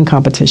modeling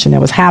competition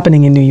that was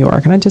happening in New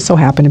York, and I just so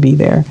happened to be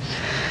there.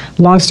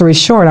 Long story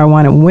short, I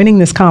wound up winning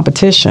this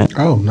competition.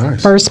 Oh,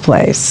 nice. First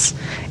place.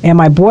 And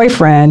my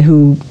boyfriend,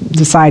 who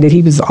decided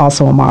he was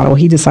also a model,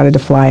 he decided to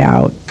fly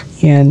out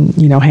and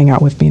hang out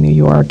with me in New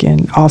York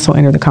and also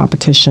enter the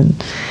competition.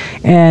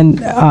 And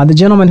the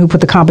gentleman who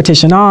put the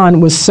competition on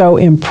was so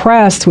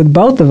impressed with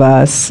both of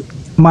us.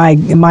 My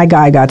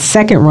guy got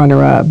second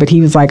runner-up, but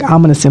he was like,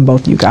 I'm going to send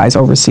both you guys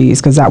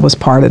overseas because that was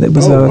part of it. It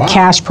was a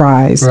cash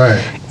prize.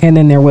 Right. And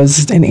then there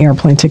was an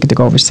airplane ticket to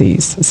go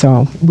overseas.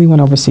 So we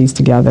went overseas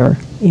together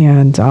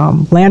and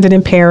landed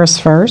in Paris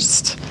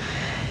first.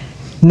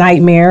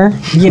 Nightmare,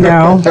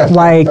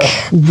 like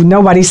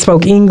nobody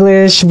spoke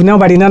English,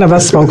 none of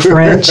us spoke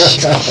French,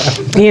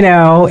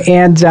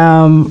 and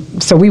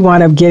so we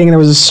wound up there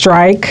was a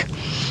strike.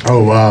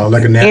 Oh, wow,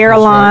 like a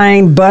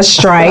airline bus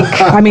strike.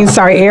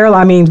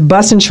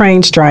 Bus and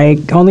train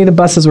strike. Only the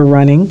buses were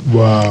running.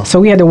 Wow. So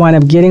we had to wind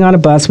up getting on a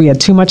bus. We had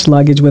too much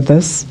luggage with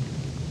us.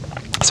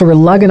 So we're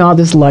lugging all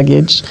this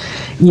luggage,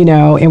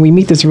 and we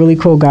meet this really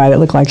cool guy that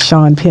looked like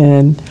Sean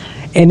Penn.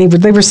 And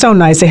they were so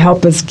nice. They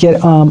helped us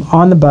get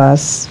on the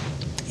bus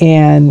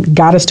and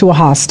got us to a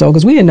hostel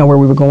because we didn't know where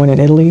we were going in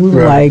Italy. We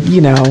were like,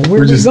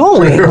 where are we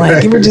going?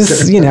 Like, we were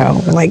just,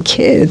 like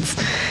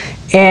kids.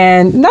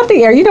 And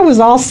nothing, it was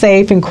all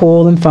safe and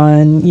cool and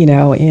fun,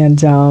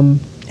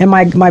 and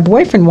my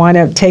boyfriend wound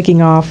up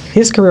taking off,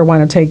 his career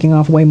wound up taking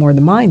off way more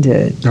than mine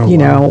did,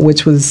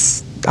 which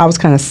was, I was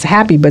kind of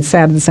happy but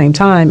sad at the same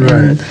time. Right.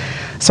 And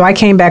so I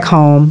came back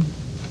home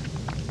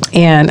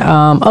and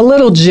a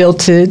little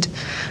jilted,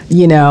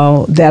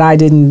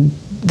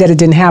 that it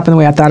didn't happen the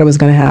way I thought it was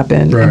going to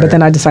happen. Right. But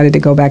then I decided to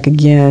go back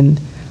again,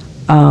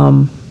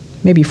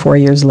 maybe 4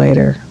 years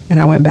later, and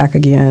I went back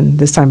again,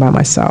 this time by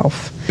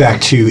myself.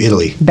 Back to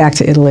Italy. Back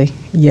to Italy,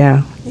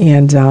 yeah.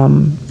 And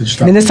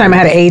this time I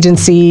had an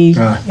agency,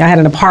 I had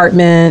an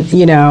apartment,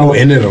 Oh,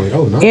 in Italy,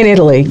 oh, nice. In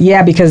Italy,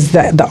 yeah, because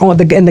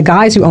the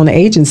guys who own the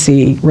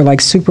agency were like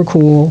super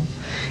cool.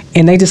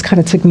 And they just kind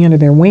of took me under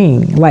their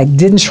wing, like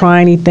didn't try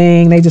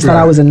anything. They just thought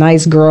I was a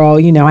nice girl.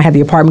 I had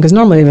the apartment because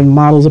normally in a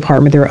model's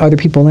apartment, there were other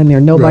people in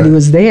there. Nobody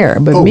was there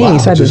but me. Wow.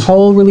 So I had this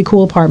whole really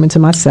cool apartment to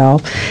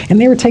myself.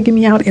 And they were taking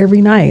me out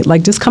every night,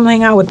 like just come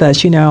hang out with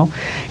us, And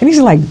these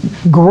are like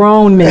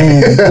grown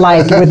men,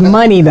 like with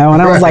money though.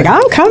 And I was like,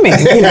 I'm coming,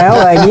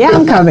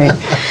 I'm coming.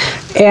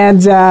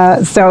 And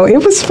so it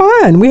was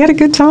fun. We had a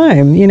good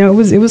time. It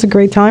was a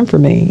great time for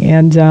me.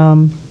 And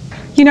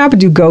I would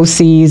do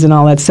go-sees and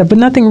all that stuff, but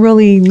nothing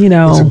really,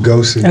 What's a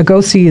go-see? A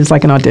go-see is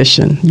like an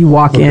audition. You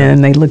walk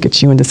in, they look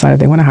at you and decide if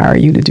they want to hire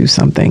you to do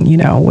something,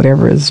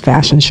 whatever is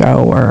fashion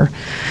show or,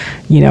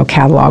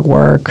 catalog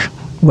work,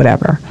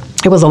 whatever.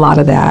 It was a lot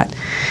of that.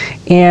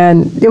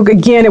 And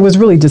again, it was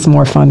really just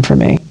more fun for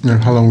me.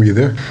 And how long were you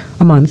there?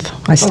 A month.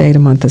 I stayed a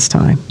month this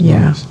time.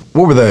 Yeah. Nice.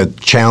 What were the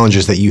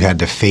challenges that you had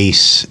to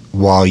face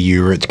while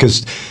you were,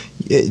 because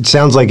it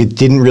sounds like it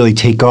didn't really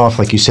take off,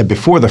 like you said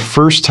before. The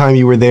first time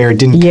you were there, it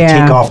didn't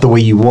take off the way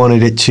you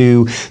wanted it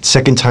to.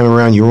 Second time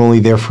around, you were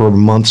only there for a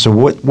month. So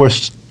what were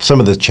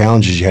some of the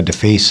challenges you had to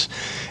face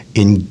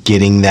in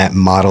getting that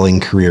modeling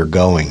career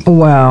going?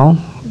 Well,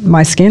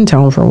 my skin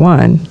tone, for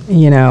one.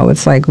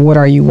 It's like, what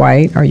are you,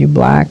 white? Are you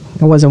black?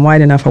 I wasn't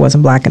white enough. I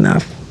wasn't black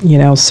enough.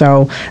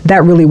 So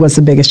that really was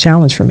the biggest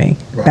challenge for me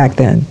back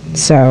then.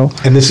 So.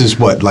 And this is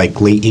what,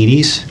 like late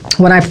 80s?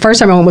 When I first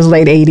time I went was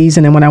late 80s,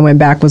 and then when I went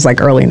back was like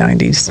early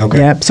 90s. Okay.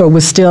 Yep. So it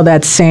was still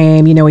that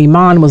same,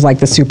 Iman was like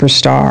the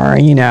superstar,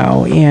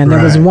 and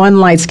there was one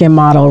light-skinned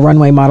model,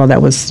 runway model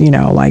that was,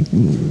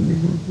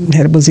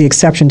 was the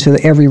exception to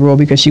every rule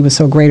because she was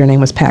so great. Her name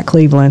was Pat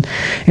Cleveland,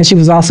 and she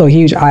was also a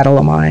huge idol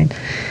of mine.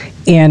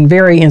 And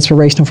very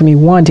inspirational for me,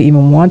 one, to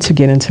even want to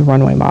get into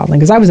runway modeling,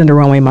 because I was into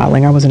runway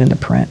modeling, I wasn't into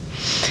print.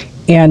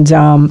 And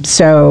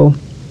so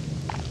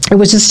it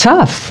was just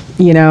tough,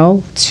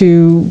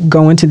 to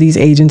go into these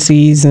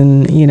agencies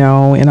and,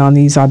 and on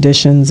these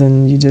auditions,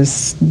 and you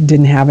just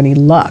didn't have any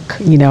luck,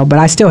 but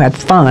I still had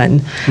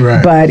fun.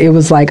 Right. But it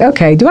was like,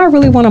 okay, do I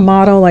really want to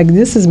model? Like,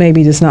 this is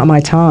maybe just not my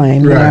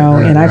time,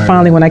 and I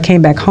finally, when I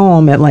came back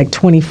home at like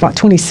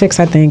 26,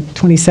 I think,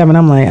 27,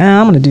 I'm like,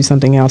 I'm going to do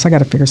something else. I got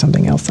to figure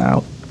something else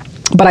out.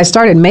 But I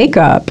started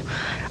makeup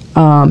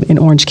in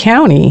Orange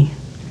County.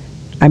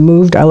 I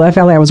left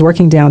LA. I was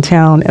working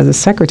downtown as a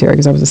secretary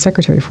because I was a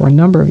secretary for a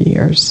number of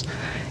years.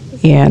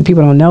 And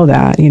people don't know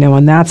that,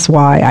 and that's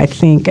why I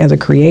think as a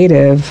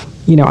creative,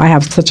 I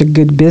have such a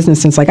good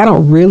business sense. Like, I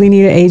don't really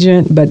need an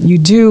agent, but you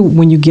do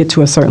when you get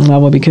to a certain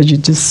level because you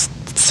just,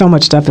 so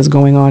much stuff is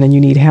going on and you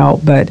need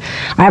help. But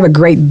I have a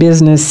great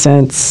business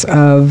sense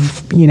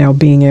of,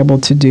 being able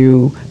to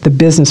do the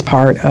business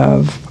part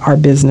of our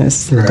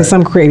business. Because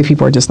some creative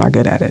people are just not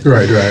good at it.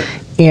 Right.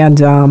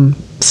 And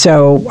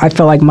so I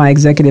feel like my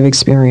executive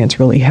experience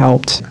really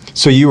helped.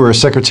 So you were a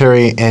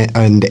secretary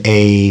and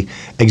a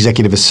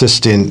executive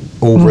assistant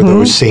over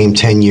those same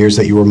 10 years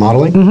that you were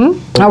modeling?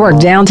 Mm-hmm. I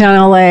worked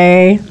downtown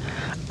LA.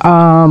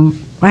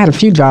 I had a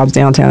few jobs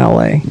downtown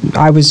LA.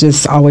 I was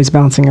just always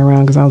bouncing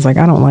around because I was like,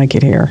 I don't like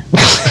it here.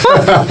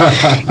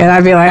 And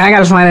I'd be like, I got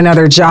to find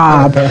another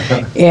job.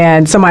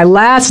 And so my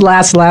last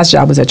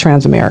job was at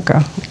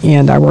Transamerica.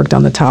 And I worked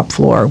on the top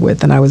floor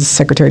and I was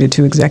secretary to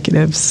 2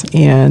 executives.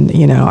 And,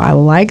 I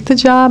liked the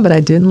job, but I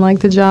didn't like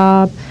the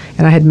job.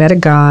 And I had met a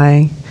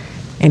guy,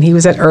 and he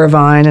was at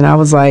Irvine. And I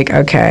was like,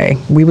 okay,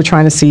 we were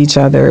trying to see each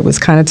other. It was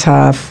kind of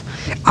tough.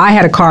 I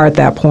had a car at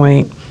that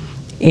point.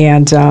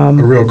 And a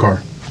real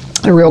car.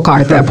 A real car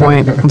at that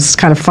point. I was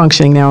kind of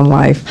functioning now in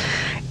life.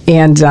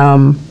 And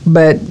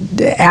but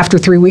after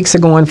 3 weeks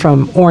of going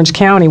from Orange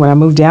County, when I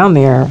moved down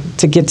there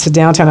to get to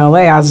downtown LA,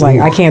 I was like,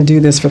 I can't do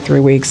this for 3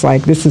 weeks.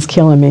 Like, this is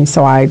killing me.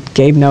 So I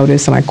gave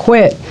notice and I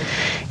quit.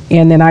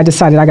 And then I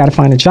decided I got to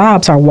find a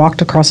job. So I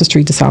walked across the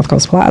street to South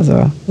Coast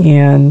Plaza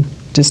and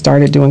just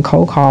started doing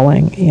cold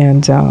calling.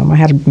 And I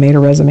had made a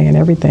resume and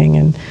everything.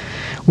 And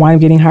wound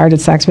up getting hired at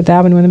Saks Fifth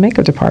Avenue in the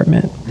makeup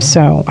department.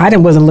 So I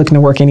wasn't looking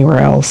to work anywhere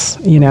else,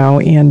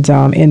 and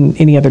in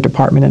any other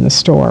department in the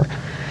store.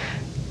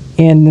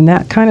 And then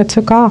that kind of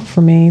took off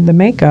for me, the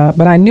makeup.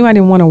 But I knew I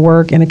didn't want to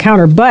work in the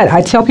counter. But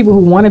I tell people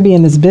who want to be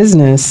in this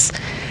business,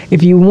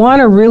 if you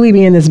want to really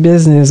be in this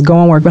business, go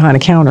and work behind a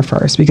counter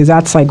first, because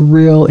that's like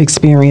real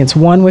experience.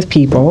 One, with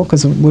people,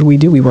 because what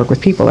do? We work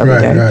with people every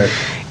day. Right.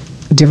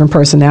 Different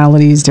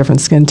personalities, different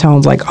skin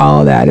tones, like all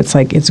of that. It's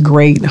like, it's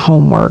great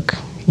homework,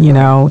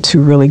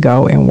 to really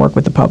go and work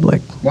with the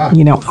public. Wow.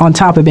 On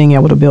top of being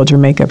able to build your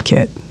makeup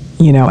kit,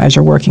 as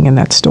you're working in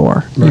that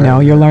store.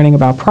 Right. You're learning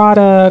about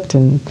product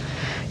and,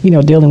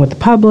 dealing with the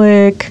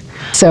public.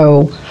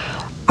 So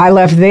I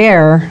left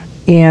there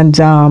and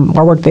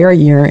I worked there a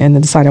year and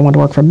then decided I wanted to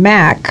work for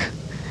MAC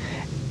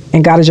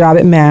and got a job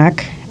at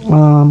MAC,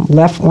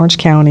 left Orange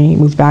County,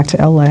 moved back to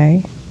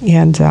LA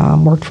and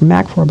worked for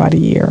MAC for about a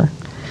year,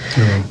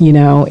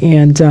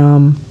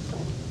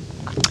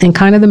 and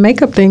kind of the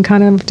makeup thing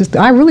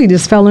I really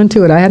just fell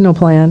into it. I had no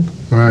plan.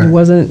 Right. It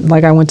wasn't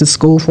like I went to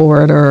school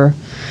for it or,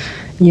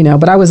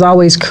 but I was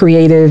always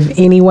creative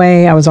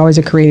anyway. I was always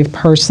a creative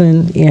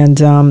person.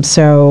 And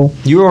so.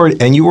 You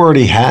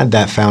already had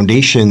that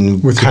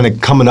foundation with kind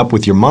of coming up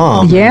with your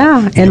mom.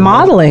 Yeah, and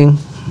modeling.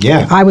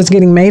 Yeah. I was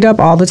getting made up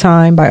all the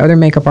time by other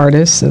makeup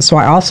artists. And so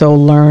I also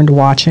learned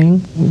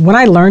watching. When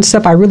I learned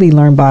stuff, I really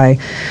learned by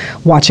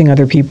watching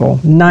other people,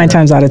 9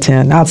 times out of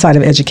 10, outside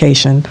of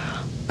education.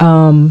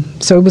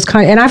 So it was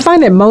and I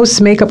find that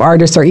most makeup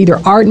artists are either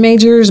art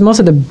majors. Most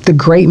of the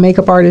great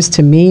makeup artists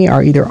to me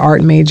are either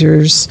art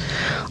majors.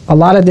 A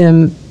lot of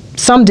them,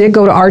 some did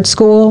go to art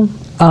school,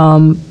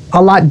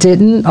 a lot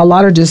didn't. A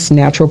lot are just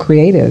natural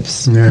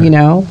creatives, Yeah. you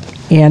know,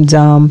 and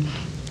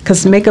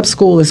because makeup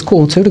school is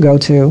cool too to go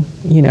to,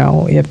 you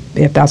know,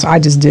 if that's, I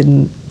just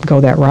didn't go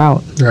that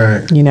route,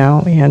 Right. you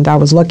know, and I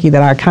was lucky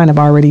that I kind of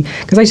already,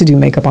 because I used to do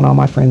makeup on all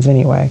my friends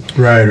anyway.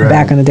 Right.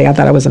 Back in the day, I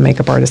thought I was a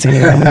makeup artist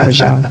anyway when I was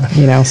young,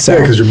 you know, so. Yeah,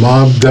 because your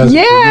mom does.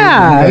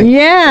 Yeah,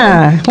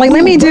 yeah. Like,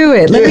 let me do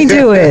it. Let me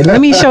do it. Let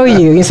me show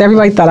you. Yes,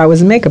 everybody thought I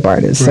was a makeup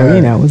artist. So, Right.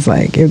 you know, it was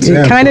like, it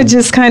Yeah, kind of so-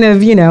 just kind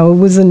of, you know, it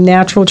was a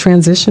natural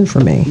transition for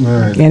me.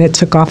 Right. And it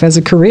took off as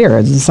a career.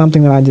 It's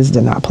something that I just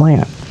did not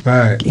plan.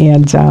 Right.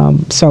 And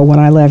so when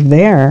I left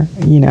there,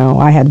 you know,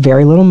 I had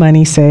very little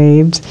money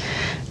saved.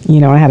 You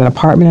know, I had an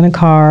apartment and a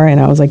car, and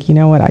I was like, you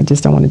know what, I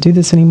just don't want to do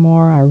this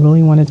anymore. I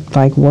really want to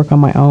like work on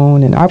my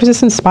own. And I was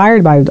just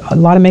inspired by a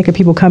lot of makeup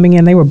people coming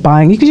in. They were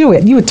buying. You could do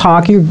it. You would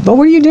talk. What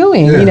were you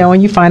doing? Yeah. You know,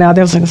 and you find out.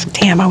 They was like,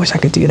 damn, I wish I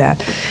could do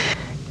that.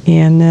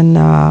 And then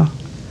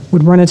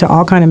would run into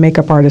all kind of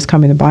makeup artists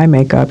coming to buy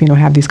makeup. You know,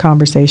 have these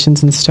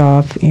conversations and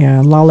stuff.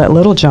 And Lalette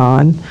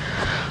Littlejohn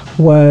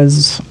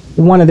was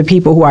one of the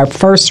people who I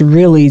first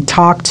really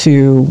talked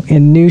to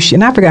and knew.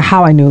 And I forget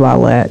how I knew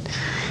Lalette.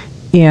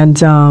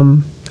 And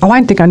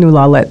I think I knew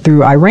Lalette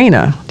through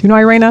Irena. Do you know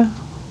Irena?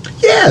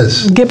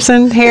 Yes.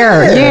 Gibson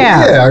hair.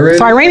 Yeah, Yeah. Irena.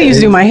 So Irena used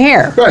to do my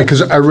hair. Right,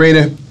 because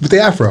Irena with the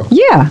afro.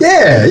 Yeah.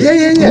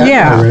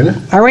 Yeah.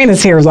 Irena.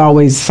 Irena's hair is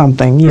always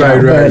something, you know.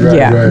 Right, But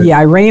yeah, right. yeah.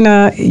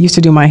 Irena used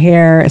to do my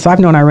hair, so I've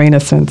known Irena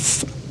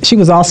since. She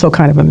was also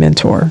kind of a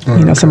mentor,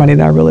 you know, somebody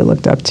that I really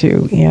looked up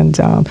to. And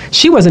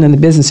she wasn't in the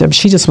business yet;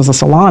 she just was a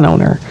salon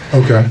owner.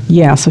 Okay.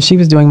 Yeah, so she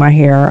was doing my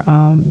hair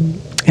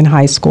in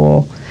high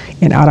school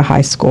and out of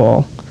high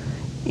school,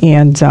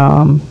 and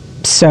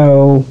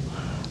so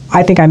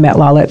I think I met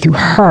Lalette through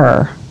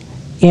her.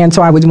 And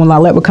so when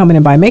Lalette would come in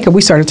and buy makeup,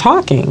 we started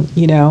talking,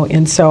 you know.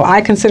 And so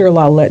I consider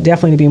Lalette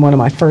definitely to be one of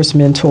my first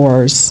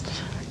mentors,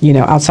 you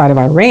know, outside of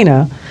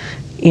Irena.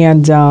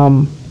 And,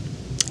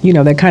 you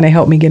know, that kind of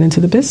helped me get into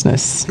the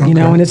business, you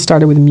know. Okay. And it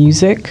started with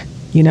music,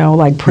 you know,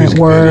 like print Music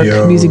work,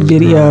 videos, music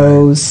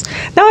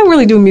videos. Now I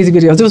really do music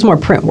videos. It was more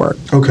print work,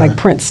 Okay. like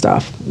print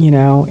stuff, you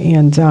know.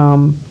 And I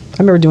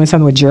remember doing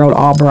something with Gerald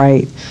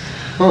Albright,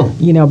 Oh.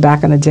 you know,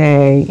 back in the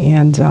day.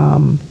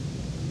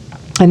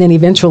 And then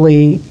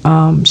eventually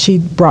she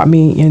brought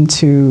me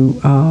into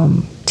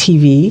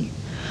TV.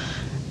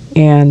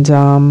 And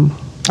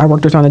I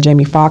worked with her on the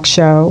Jamie Foxx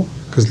show.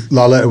 Because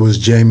Lalette was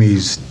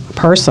Jamie's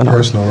Personal.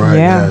 right?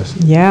 Yeah. Yes.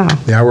 Yeah.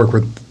 Yeah, I worked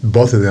with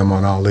both of them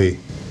on Ali.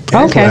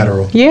 And Okay.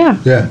 Collateral. Yeah.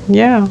 Yeah.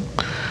 Yeah.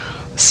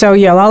 So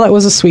yeah, Lalette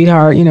was a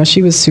sweetheart. You know,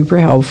 she was super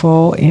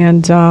helpful.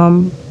 And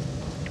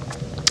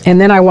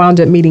then I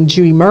wound up meeting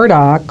Judy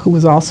Murdoch, who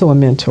was also a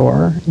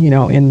mentor, you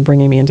know, in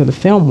bringing me into the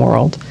film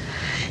world.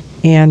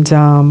 And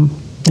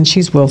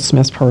she's Will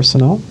Smith's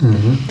personal.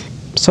 Mm-hmm.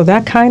 So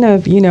that kind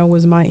of, you know,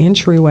 was my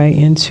entryway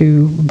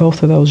into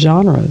both of those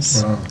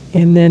genres. Wow.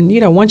 And then, you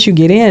know, once you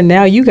get in,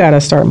 now you got to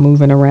start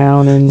moving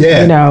around and,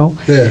 Yeah. you know,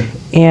 Yeah.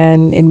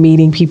 and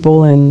meeting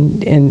people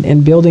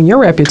and building your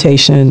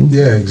reputation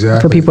Yeah,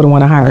 exactly. for people to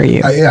want to hire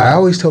you. I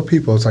always tell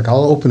people, it's like,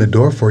 I'll open the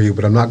door for you,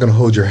 but I'm not going to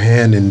hold your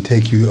hand and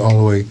take you all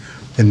the way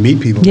and meet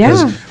people. Yeah.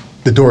 Because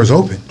the door is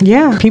open.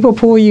 Yeah, people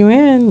pull you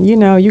in, you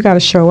know, you got to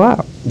show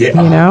up. Yeah.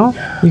 You know,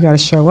 you got to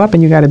show up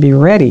and you got to be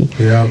ready.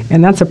 Yeah.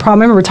 And that's a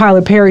problem. I remember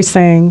Tyler Perry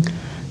saying,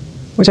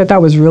 which I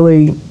thought was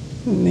really,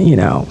 you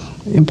know,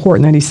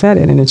 important that he said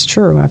it, and it's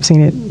true. I've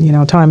seen it, you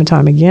know, time and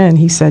time again.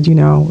 He said, you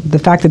know, the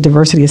fact that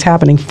diversity is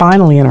happening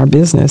finally in our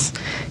business,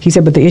 he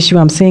said, but the issue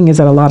I'm seeing is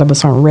that a lot of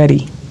us aren't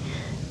ready.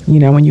 You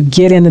know, when you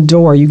get in the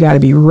door, you got to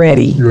be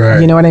ready. Right.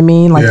 You know what I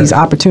mean? Like Yeah. these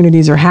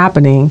opportunities are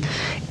happening,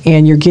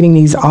 and you're getting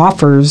these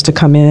offers to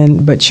come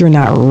in, but you're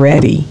not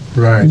ready.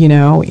 Right. You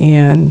know,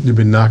 and You've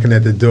been knocking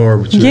at the door,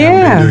 but you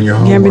yeah, haven't been doing your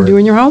homework. you haven't been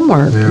doing your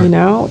homework. Yeah. You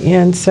know,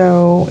 and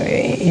so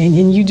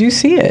and you do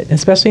see it,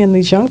 especially in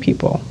these young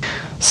people.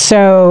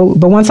 So,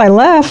 but once I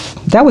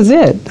left, that was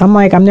it. I'm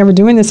like, I'm never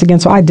doing this again.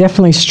 So I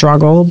definitely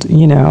struggled,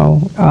 you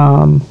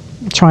know,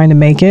 trying to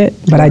make it,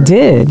 but I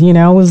did. You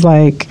know, it was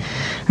like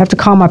I have to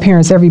call my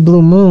parents every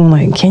blue moon,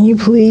 like, can you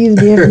please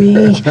give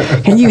me,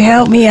 can you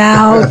help me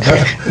out?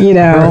 You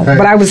know, Right.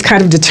 but I was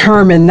kind of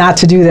determined not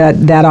to do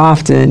that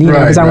often, you know, Right,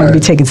 because I wanted to be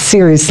right. taken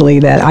seriously,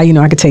 that I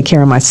could take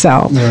care of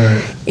myself.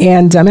 Right.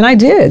 And I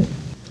did.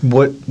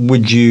 What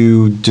would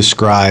you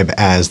describe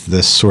as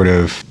the sort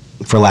of,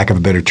 for lack of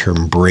a better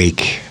term,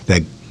 break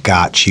that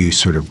got you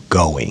sort of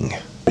going?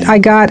 I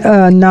got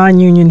a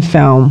non-union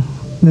film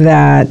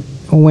that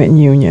went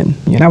union.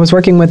 And I was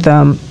working with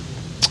a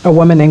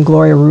woman named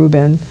Gloria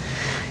Rubin,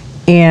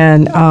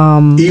 and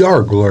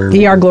ER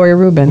Gloria. ER Gloria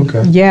Rubin.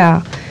 Okay.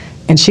 Yeah,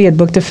 and she had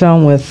booked a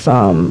film with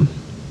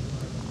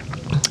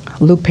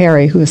Luke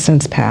Perry, who has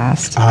since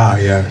passed. Ah,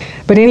 yeah.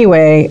 But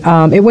anyway,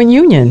 it went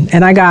union,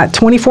 and I got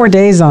 24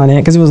 days on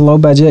it because it was low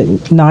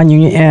budget,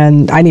 non-union,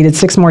 and I needed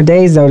 6 more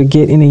days though to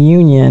get in a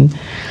union,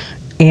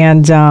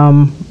 and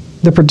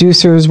the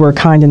producers were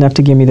kind enough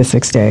to give me the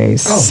 6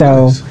 days. Oh,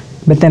 So nice.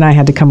 But then I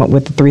had to come up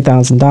with the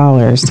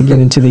 $3,000 to get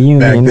into the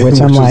union, then,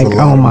 which I'm which was like, a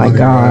lot oh of my money,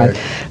 God. right.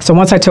 So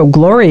once I told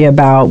Gloria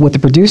about what the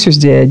producers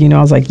did,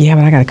 I was like, yeah,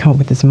 but I got to come up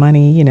with this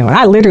money, And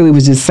I literally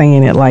was just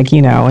saying it like,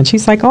 and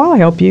she's like, oh, I'll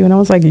help you. And I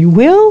was like, you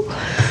will?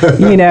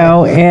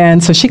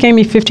 And so she gave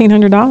me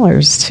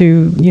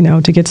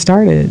 $1,500 to get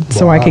started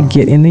so I could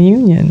get in the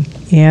union.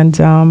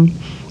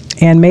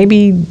 And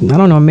maybe, I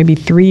don't know, maybe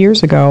 3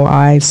 years ago,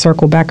 I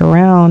circled back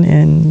around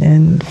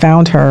and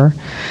found her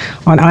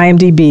on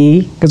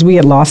IMDb, because we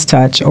had lost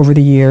touch over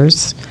the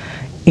years,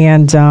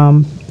 and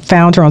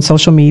found her on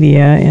social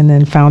media, and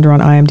then found her on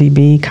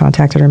IMDb,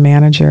 contacted her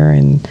manager,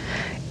 and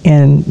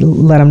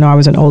let them know I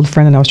was an old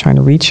friend and I was trying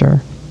to reach her.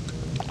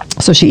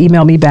 So she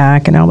emailed me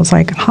back, and I was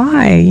like,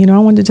 hi, I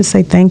wanted to just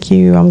say thank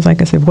you. I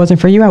said, if it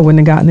wasn't for you, I wouldn't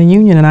have gotten the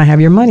union, and I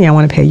have your money. I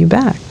want to pay you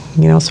back.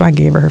 So I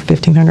gave her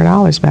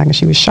 $1,500 back, and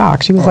she was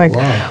shocked. She was like,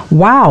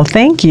 wow,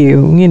 thank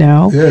you,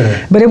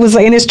 Yeah. But it was,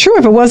 and it's true,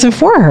 if it wasn't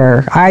for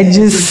her, I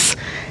just,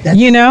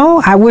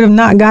 I would have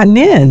not gotten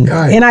in.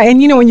 Right.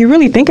 And when you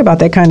really think about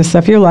that kind of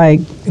stuff, you're like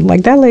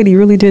that lady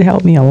really did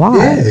help me a lot,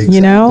 Yeah,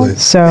 exactly.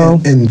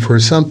 So. And for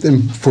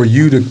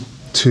you to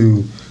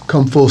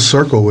come full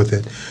circle with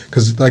it,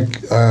 because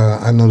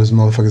I know this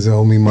motherfuckers that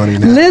owe me money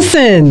now.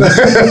 Listen,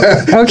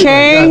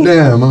 okay?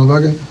 Goddamn,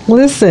 motherfucker.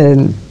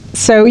 Listen.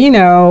 So it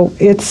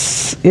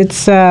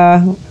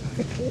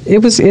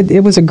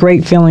was a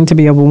great feeling to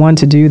be able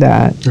to do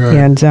that, Right.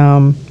 and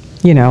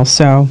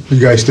so. You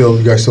guys still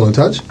in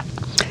touch?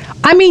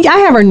 I mean, I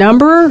have her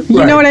number, you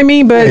Right. know what I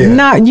mean? But Yeah.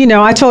 not,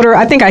 I told her,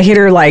 I think I hit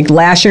her like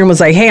last year and was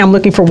like, hey, I'm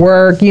looking for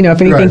work, if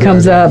anything Right,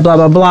 comes right, up, right. blah,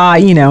 blah, blah,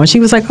 and she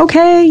was like,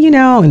 okay,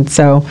 and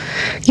so,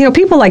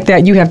 people like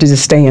that, you have to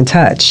just stay in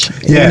touch.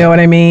 Yeah. You know what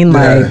I mean?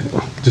 Yeah.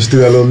 Like, Just do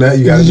that little net.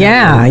 You got.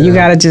 you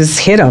got to just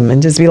hit them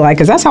and just be like,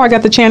 because that's how I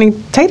got the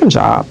Channing Tatum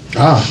job.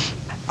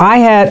 I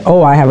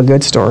have a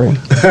good story.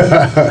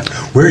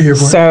 We're here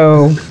for it.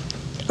 So,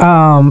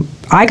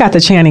 I got the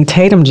Channing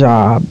Tatum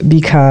job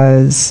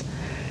because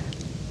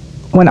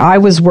when I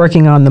was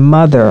working on The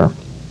Mother,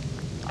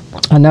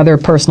 another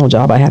personal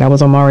job I had, I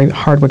was on Maury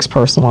Hardwick's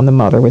personal on The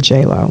Mother with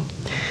J-Lo.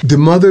 The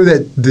Mother,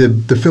 that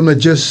the film that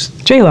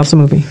just. J-Lo's the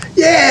movie.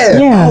 Yeah.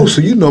 Yeah. Oh,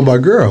 so you know my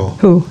girl.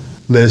 Who?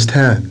 Liz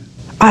Tan.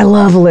 I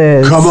love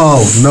Liz. Come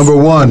on, number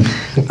one.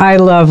 I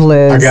love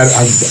Liz.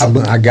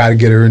 I got to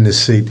get her in this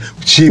seat.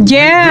 We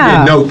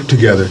did Note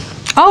together.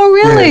 Oh,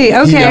 really?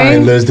 Yeah, okay. Yeah,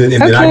 and Liz did,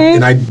 and okay.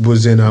 then I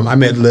was in. I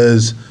met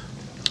Liz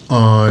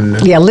on.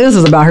 Yeah, Liz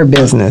is about her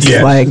business.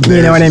 Yeah, like, you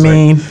Liz know what I is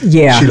mean? like,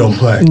 Yeah. she don't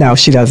play. No,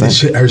 she doesn't.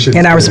 Her shit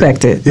And is I good.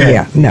 respect it.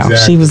 Yeah, No, exactly.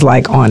 she was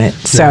like on it.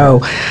 So,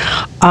 so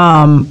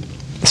I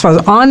was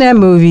on that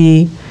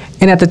movie,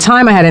 and at the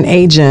time I had an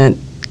agent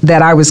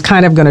that I was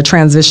kind of going to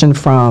transition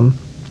from.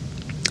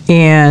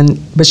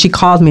 But she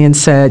called me and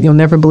said, you'll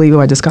never believe who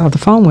I just got off the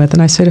phone with.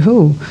 And I said,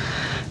 who?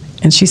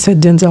 And she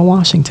said, Denzel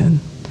Washington.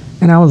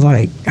 And I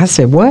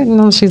said, what?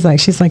 No, she's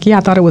like, yeah, I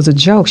thought it was a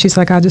joke. She's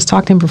like, I just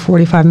talked to him for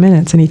 45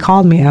 minutes, and he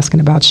called me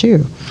asking about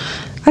you.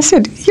 I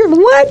said, you're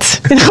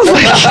what? And I was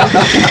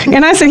like,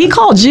 and I said, he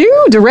called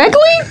you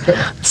directly?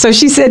 So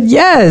she said,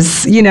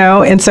 yes,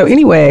 And so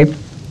anyway,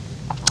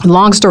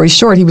 long story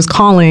short, he was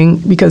calling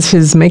because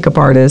his makeup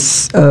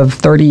artist of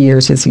 30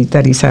 years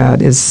that he's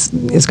had is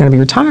going to be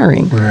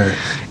retiring. Right.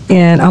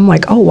 And I'm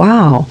like, oh,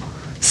 wow.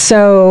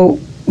 So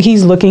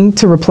he's looking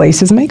to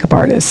replace his makeup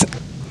artist.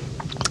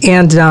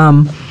 And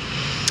I'll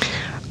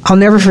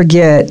never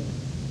forget,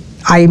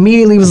 I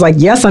immediately was like,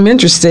 yes, I'm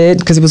interested,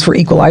 because it was for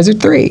Equalizer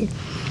 3.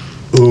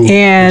 Ooh,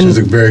 And which is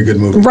a very good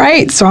movie.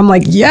 Right. So I'm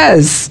like,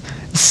 yes.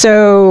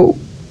 So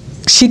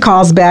she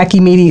calls back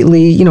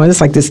immediately.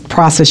 It's like this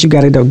process you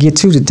got to go get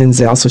to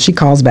Denzel. So she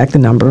calls back the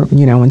number,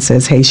 and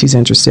says, hey, she's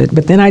interested.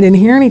 But then I didn't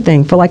hear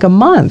anything for like a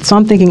month. So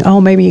I'm thinking, oh,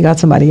 maybe you got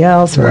somebody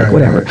else or like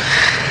whatever.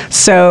 Right.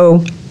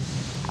 So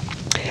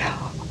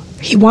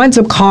he winds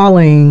up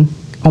calling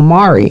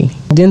Omari.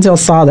 Denzel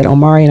saw that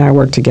Omari and I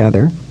worked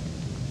together.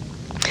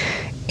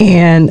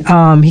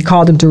 And he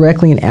called him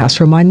directly and asked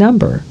for my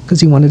number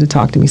because he wanted to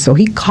talk to me. So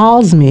he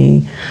calls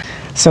me.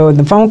 So in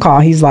the phone call,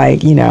 he's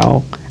like,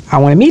 I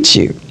want to meet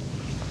you.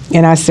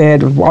 And I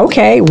said,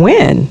 okay,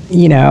 when?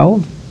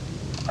 And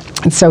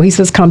so he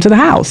says, come to the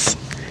house.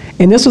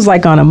 And this was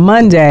like on a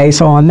Monday.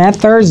 So on that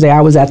Thursday, I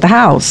was at the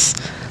house.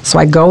 So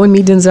I go and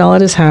meet Denzel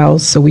at his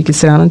house so we could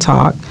sit down and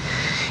talk.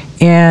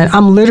 And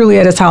I'm literally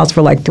at his house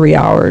for like 3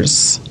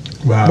 hours.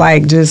 Wow.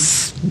 Like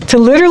just to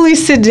literally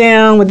sit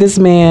down with this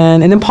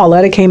man. And then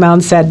Pauletta came out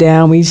and sat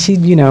down.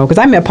 Because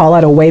I met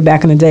Pauletta way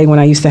back in the day when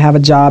I used to have a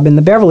job in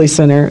the Beverly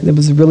Center. It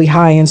was a really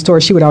high-end store.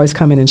 She would always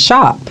come in and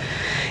shop.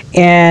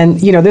 And,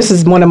 this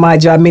is one of my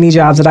many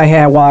jobs that I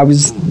had while I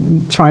was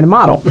trying to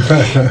model.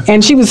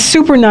 And she was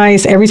super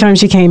nice every time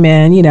she came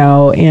in,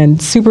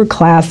 and super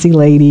classy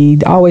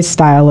lady, always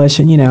stylish.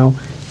 And,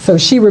 so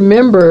she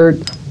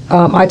remembered,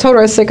 I told her,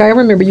 I was like, I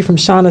remember you from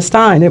Shauna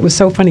Stein. It was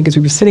so funny because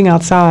we were sitting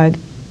outside.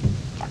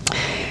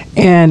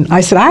 And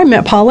I said, I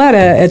met Pauletta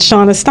at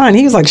Shauna Stein.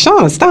 He was like,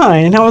 Shauna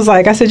Stein? And I was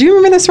like, I said, do you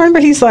remember this friend?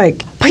 But he's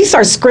like, he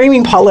starts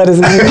screaming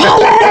Pauletta's name.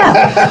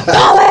 Pauletta!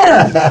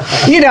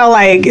 Pauletta! You know,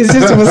 like, it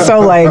was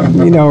so like,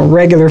 you know,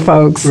 regular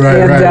folks. Right,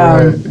 and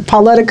right.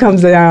 Pauletta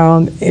comes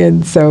down,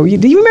 and so,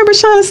 do you remember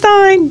Shauna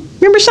Stein?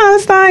 Remember Shauna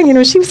Stein? You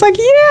know, she was like,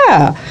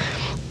 yeah.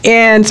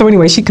 And so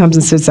anyway, she comes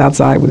and sits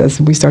outside with us,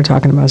 and we start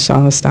talking about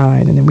Shauna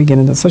Stein, and then we get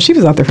into, so she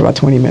was out there for about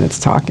 20 minutes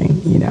talking,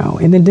 you know.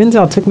 And then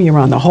Denzel took me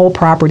around the whole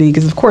property,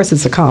 because of course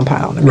it's a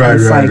compound. I mean, Right,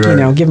 it's right, like, right. you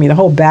know, give me the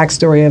whole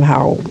backstory of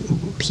how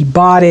he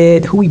bought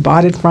it, who he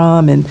bought it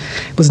from, and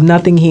it was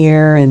nothing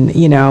here, and,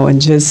 you know,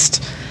 and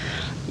just,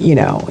 you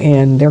know,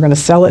 and they're going to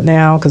sell it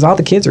now, because all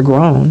the kids are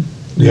grown,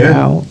 you Yeah.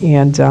 know,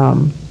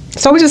 and,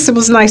 so it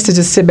was nice to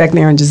just sit back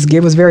there and just, it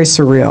was very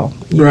surreal.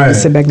 You know, Right. to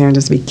sit back there and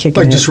just be kicking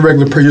Like it. just a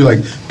regular you're like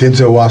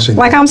Denzel Washington.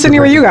 Like I'm sitting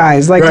here with you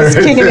guys, like Right. just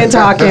kicking and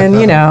talking,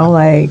 you know,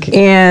 like.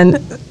 And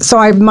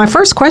so my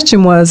first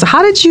question was,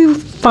 how did you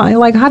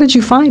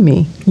find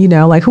me? You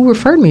know, like who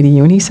referred me to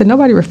you? And he said,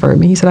 nobody referred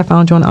me. He said, I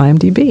found you on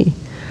IMDb.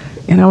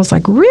 And I was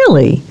like,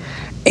 really?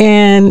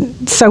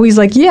 And so he's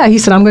like, yeah. He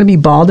said, I'm going to be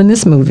bald in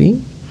this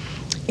movie.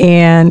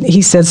 And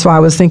he said, so I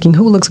was thinking,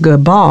 who looks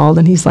good bald?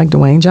 And he's like,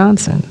 Dwayne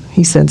Johnson.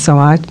 He said, so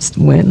I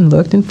went and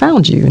looked and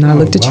found you. And I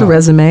looked at your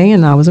resume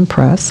and I was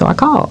impressed. So I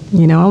called.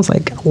 You know, I was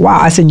like, wow.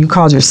 I said, you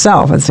called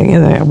yourself. I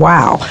said,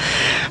 wow.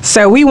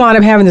 So we wound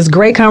up having this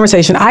great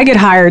conversation. I get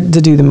hired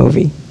to do the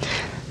movie.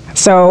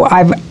 So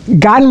I've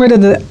gotten rid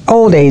of the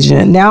old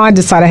agent. Now I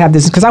decide I have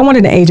this, because I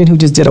wanted an agent who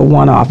just did a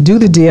one-off. Do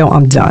the deal,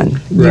 I'm done.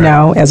 You Right.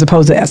 know, as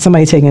opposed to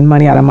somebody taking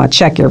money out of my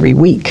check every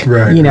week.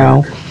 Right, you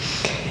know. right.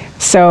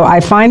 So I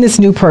find this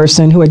new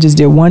person who had just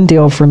did one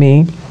deal for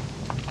me,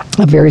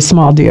 a very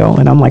small deal,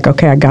 and I'm like,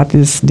 okay, I got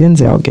this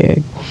Denzel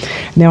gig.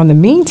 Now in the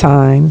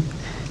meantime,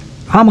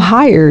 I'm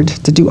hired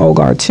to do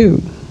Ogar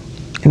 2,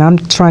 and I'm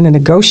trying to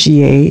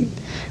negotiate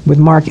with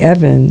Mark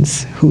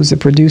Evans, who's a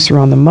producer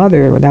on The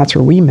Mother. That's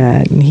where we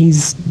met, and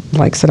he's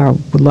like said, I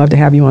would love to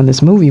have you on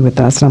this movie with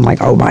us. And I'm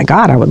like, oh my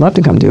God, I would love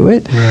to come do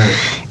it.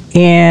 Right.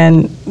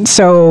 And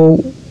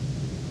so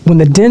when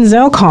the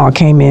Denzel call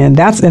came in,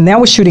 that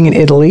was shooting in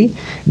Italy.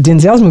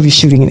 Denzel's movie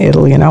shooting in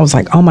Italy, and I was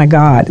like, oh my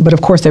God. But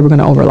of course they were going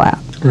to overlap.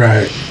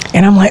 Right.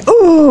 And I'm like,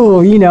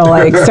 ooh, you know,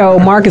 like, so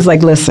Mark is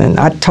like, listen,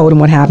 I told him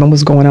what happened,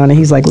 was going on, and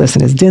he's like,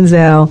 listen, it's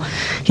Denzel.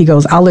 He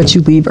goes, I'll let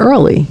you leave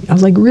early. I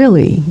was like,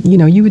 really? You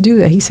know, you would do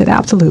that? He said,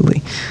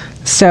 absolutely.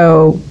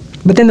 So,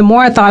 but then the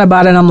more I thought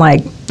about it, I'm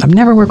like, I've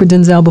never worked with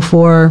Denzel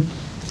before,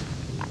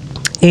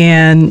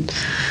 and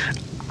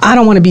I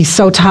don't want to be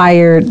so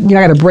tired. You know,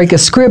 I got to break a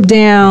script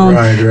down.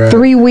 Right.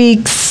 3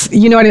 weeks.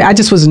 You know what I mean? I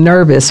just was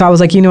nervous. So I was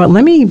like, you know what?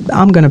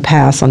 I'm going to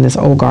pass on this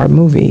Ogar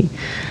movie.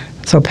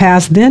 So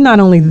pass. Then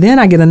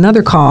I get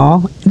another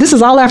call. This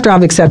is all after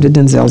I've accepted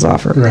Denzel's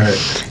offer. Right.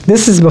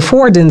 This is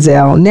before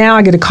Denzel. Now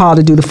I get a call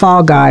to do The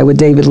Fall Guy with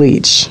David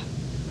Leitch.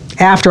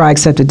 After I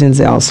accepted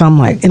Denzel. So I'm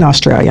like, in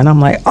Australia. And I'm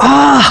like,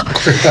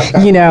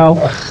 you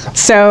know.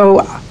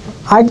 So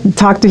I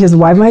talked to his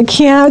wife, I'm like,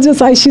 can't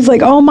just like, she's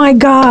like, oh my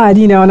God,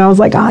 you know, and I was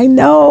like, I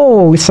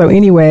know. So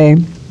anyway,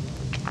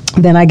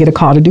 then I get a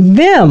call to do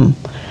Them.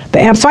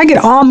 So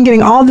I'm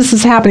getting all this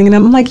is happening, and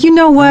I'm like, you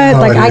know what?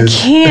 Like, I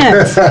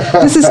can't.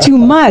 This is too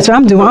much.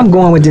 I'm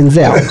going with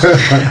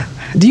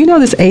Denzel. Do you know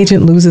this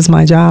agent loses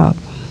my job?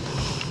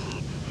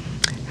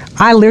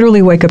 I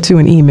literally wake up to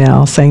an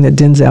email saying that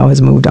Denzel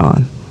has moved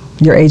on.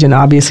 Your agent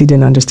obviously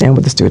didn't understand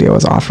what the studio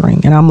was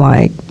offering. And I'm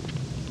like,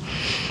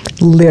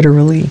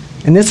 literally.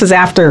 And this is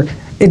after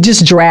it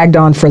just dragged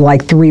on for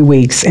like 3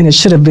 weeks, and it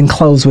should have been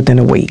closed within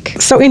a week.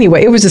 So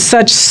anyway, it was just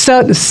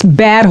such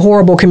bad,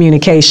 horrible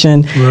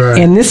communication. Right.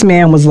 And this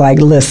man was like,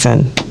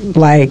 listen,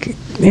 like,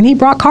 and he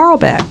brought Carl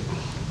back,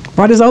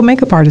 brought his old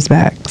makeup artist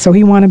back. So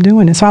he wound up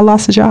doing it. So I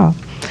lost the job.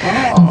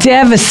 Oh.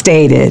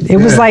 Devastated. It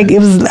was like,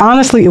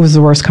 honestly, it was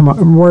the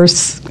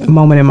worst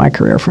moment in my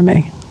career for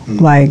me.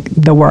 Like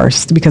the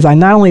worst, because I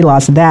not only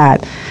lost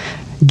that,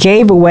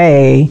 gave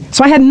away,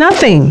 so I had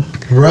nothing.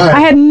 Right. I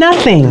had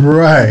nothing.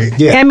 Right.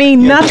 Yeah. I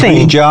mean, nothing.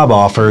 3 job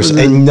offers,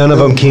 and none of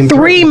them came through.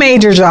 3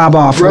 major job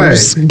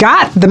offers. Right.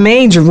 Got the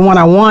major one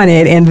I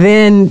wanted, and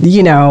then,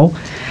 you know,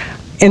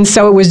 and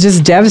so it was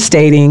just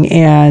devastating.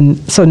 And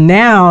so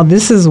now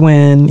this is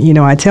when, you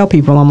know, I tell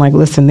people, I'm like,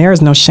 listen, there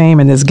is no shame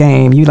in this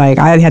game.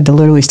 I had to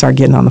literally start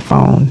getting on the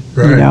phone,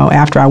 Right. you know,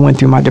 after I went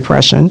through my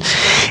depression,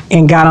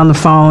 and got on the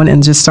phone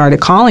and just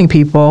started calling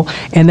people.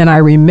 And then I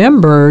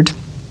remembered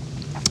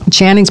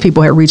Channing's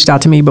people had reached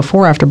out to me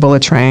before after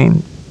Bullet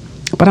Train.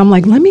 But I'm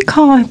like, let me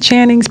call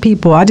Channing's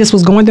people. I just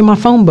was going through my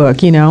phone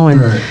book, you know,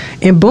 and Right.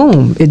 and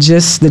boom,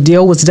 the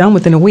deal was done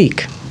within a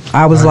week.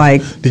 I was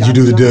like, Did you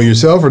do the deal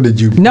yourself, or did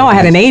you? no, I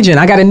had an agent.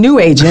 I got a new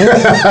agent,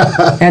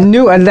 and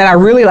knew that I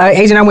really like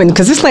agent. I went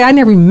because this lady, I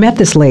never met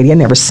this lady. I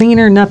never seen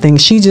her, nothing.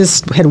 She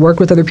just had worked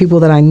with other people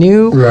that I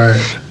knew,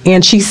 Right.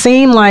 and she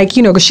seemed like,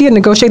 you know, because she had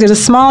negotiated a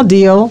small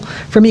deal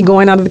for me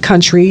going out of the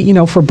country, you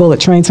know, for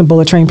Bullet Train, some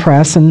Bullet Train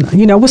press, and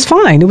you know, it was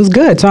fine. It was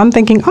good. So I'm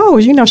thinking, oh,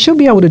 you know, she'll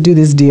be able to do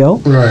this deal.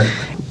 Right.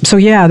 So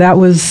yeah, that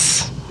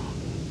was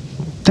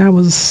that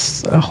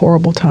was a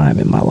horrible time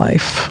in my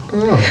life.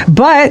 Oh.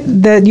 But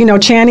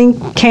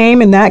Channing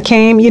came and that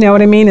came, you know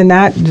what I mean? And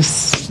that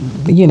just,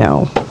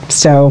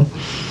 so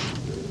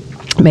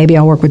maybe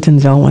I'll work with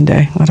Denzel one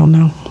day. I don't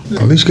know.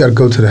 At least you got to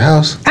go to the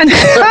house.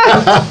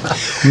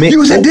 You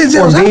was at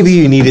Denzel's or maybe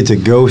you needed to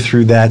go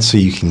through that so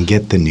you can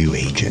get the new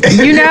agent.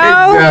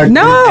 Exactly.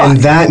 No. And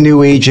that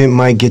new agent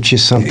might get you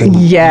something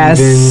Yes.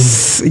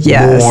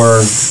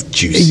 more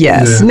juicy.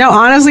 Yes. Yeah. No,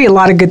 honestly, a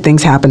lot of good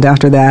things happened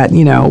after that.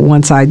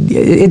 Once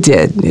it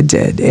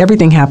did.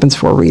 Everything happens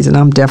for a reason.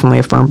 I'm definitely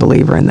a firm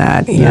believer in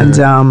that. And,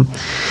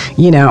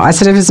 I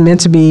said if it's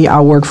meant to be,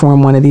 I'll work for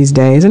him one of these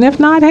days. And if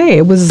not, hey,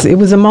 it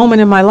was a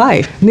moment in my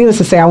life. Needless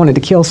to say, I wanted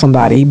to kill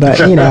somebody,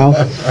 but,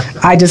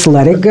 I just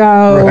let it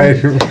go.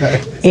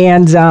 Right.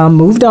 And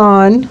moved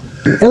on.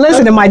 And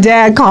listen, and my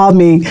dad called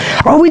me,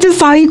 we just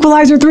saw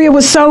Equalizer 3. It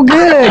was so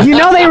good.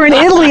 They were in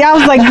Italy. I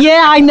was like,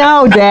 yeah, I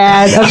know,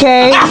 Dad.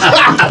 Okay?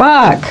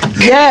 Fuck.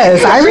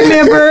 Yes, I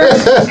remember.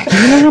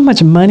 You know how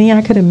much money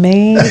I could have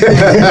made? I'd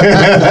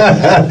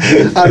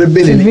have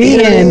been in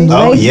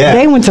Italy.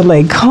 They went to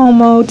Lake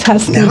Como,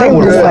 Tuscany. They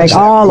were just like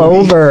all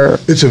over.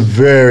 It's a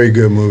very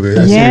good movie.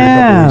 I seen it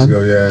a couple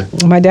weeks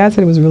ago, My dad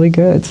said it was really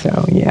good,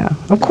 so yeah.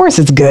 Of course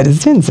it's good.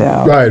 It's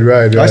Denzel.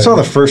 Right. I saw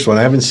the first one.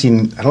 I don't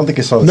think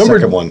I saw the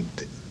second one.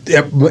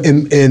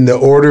 In the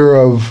order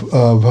of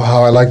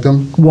how I like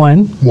them?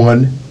 1,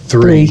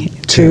 3,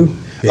 2.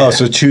 Yeah. Oh,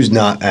 so 2's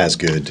not as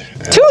good.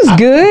 2's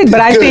good, but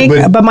I think,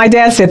 but my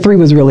dad said 3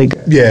 was really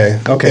good.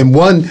 Yeah. Okay. And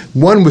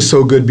one was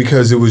so good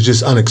because it was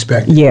just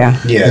unexpected.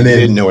 Yeah. Yeah, and they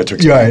didn't know what to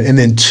expect. Right. And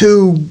then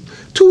 2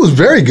 was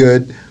very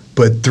good,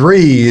 but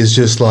 3 is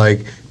just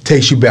like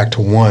takes you back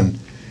to 1.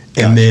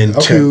 And then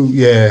 2,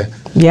 Yeah,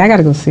 I got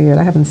to go see it.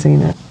 I haven't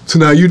seen it. So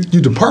now you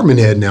department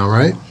head now,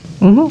 right?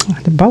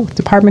 Mm-hmm. Both.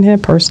 Department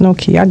head, personal,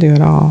 key. I do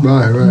it all.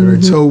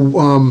 Right. So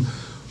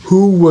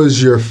who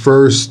was your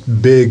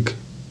first big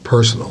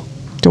personal?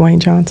 Dwayne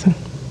Johnson.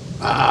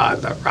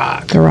 The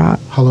Rock. The Rock.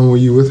 How long were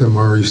you with him,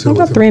 or are you still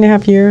About with him?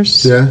 3.5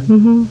 years. Yeah?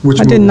 Mm-hmm. Which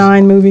I did movies?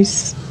 9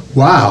 movies.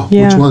 Wow.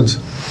 Yeah. Which ones?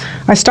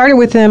 I started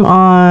with him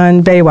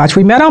on Baywatch.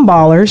 We met on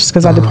Ballers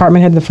because I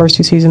department had the first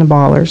 2 seasons of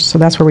Ballers, so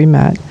that's where we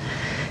met.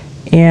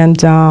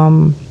 And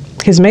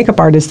his makeup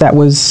artist that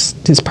was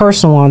his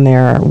personal on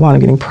there wound up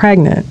getting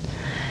pregnant.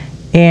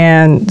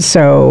 And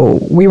so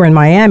we were in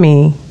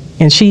Miami,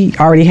 and she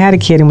already had a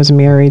kid and was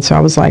married. So I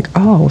was like,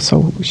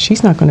 so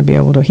she's not going to be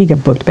able to. He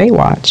got booked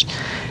Baywatch.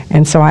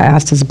 And so I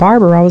asked his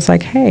barber, I was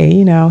like, hey,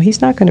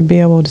 he's not going to be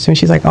able to. And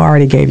she's like, I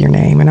already gave your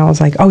name. And I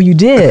was like, oh, you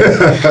did?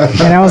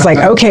 And I was like,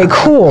 okay,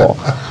 cool.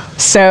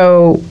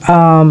 So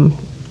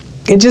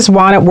it just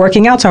wound up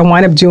working out. So I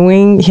wound up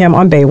doing him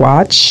on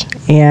Baywatch.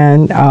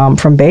 And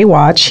from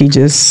Baywatch, he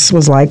just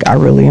was like, I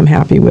really am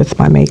happy with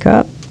my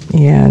makeup.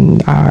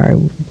 And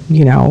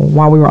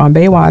while we were on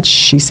Baywatch,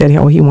 she said,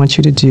 he wants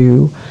you to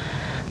do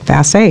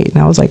Fast 8. And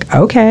I was like,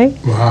 okay.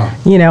 Wow.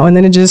 And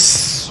then it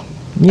just,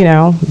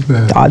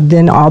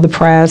 then all the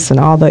press and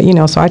all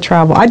the, so I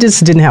traveled. I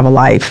just didn't have a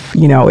life.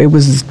 It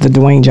was the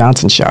Dwayne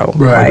Johnson show.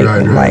 Right.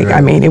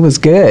 I mean, it was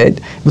good.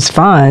 It was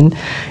fun,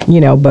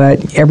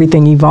 but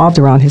everything evolved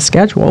around his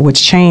schedule,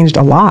 which changed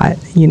a lot.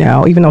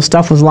 Even though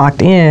stuff was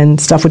locked in,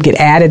 stuff would get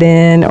added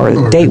in or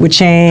the date would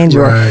change.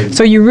 Right.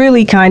 So you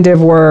really kind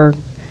of were,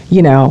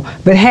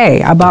 but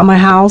hey, I bought my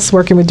house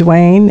working with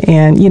Dwayne,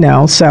 and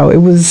so it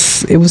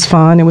was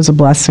fun. It was a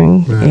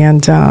blessing,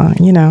 and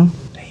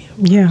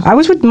yeah. I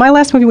was with my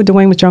last movie with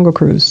Dwayne was Jungle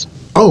Cruise.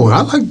 Oh,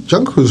 I like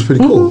Jungle Cruise.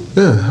 Pretty cool.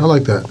 Yeah, I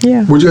like that.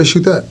 Yeah. Where'd you guys shoot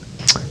that?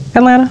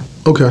 Atlanta.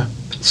 Okay.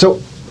 So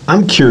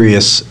I'm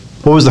curious,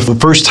 what was the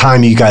first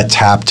time you got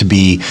tapped to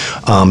be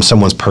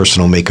someone's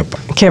personal makeup?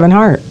 Kevin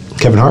Hart.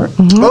 Kevin Hart?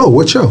 Mm-hmm. Oh,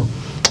 what show?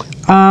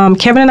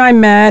 Kevin and I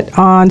met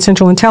on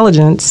Central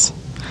Intelligence,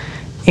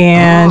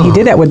 and he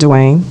did that with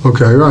Dwayne.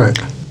 Okay, right.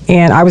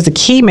 And I was the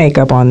key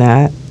makeup on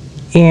that,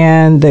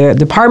 and the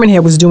department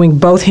head was doing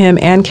both him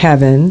and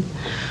Kevin.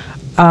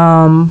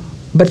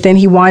 But then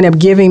he wound up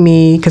giving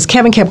me, because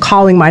Kevin kept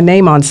calling my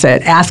name on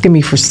set, asking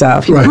me for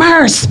stuff. Right.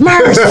 Merce.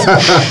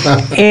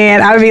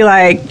 And I would be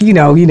like,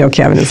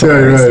 Kevin is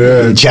hilarious.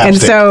 Right. Chapstick. And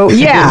so,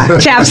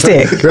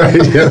 chapstick. Right,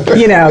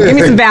 yeah. Give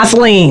me some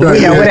Vaseline,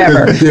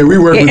 whatever. Yeah, we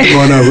work with him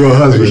on our Real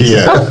Husbands.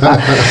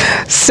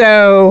 Yeah.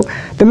 So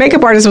the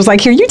makeup artist was like,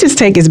 here, you just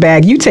take his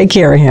bag. You take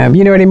care of him.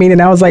 You know what I mean?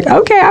 And I was like,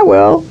 okay, I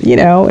will.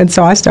 And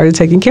so I started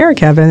taking care of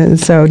Kevin. And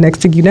so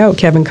next thing you know,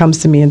 Kevin comes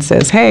to me and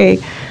says, hey,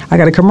 I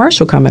got a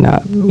commercial coming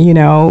up.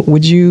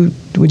 Would you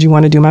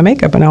want to do my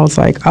makeup? And I was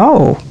like,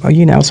 so I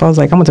was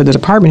like, I went to the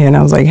department head and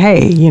I was like,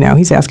 hey,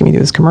 he's asking me to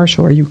do this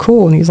commercial. Are you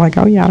cool? And he's like,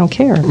 oh yeah, I don't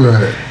care.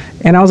 Right.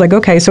 And I was like,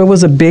 okay. So it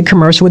was a big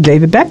commercial with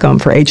David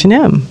Beckham for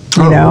H&M.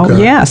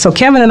 Okay. Yeah. So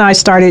Kevin and I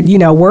started,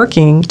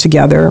 working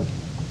together.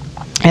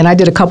 And I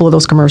did a couple of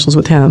those commercials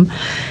with him.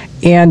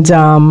 And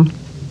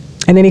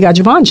then he got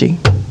Jumanji.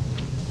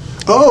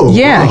 Oh,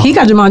 yeah, wow. He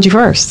got Jumanji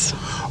first.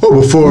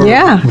 Oh, before.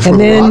 Yeah, before and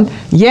then Rock?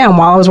 and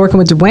while I was working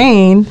with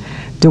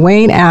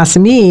Dwayne asked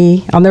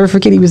me. I'll never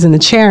forget. He was in the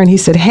chair and he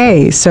said,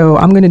 "Hey, so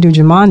I'm going to do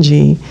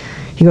Jumanji."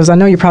 he goes, I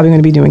know you're probably going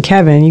to be doing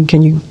Kevin. You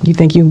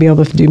think you can be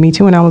able to do me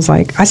too? And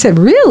I said,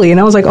 really? And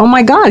I was like, oh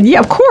my God, yeah,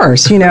 of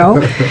course, And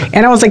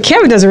I was like,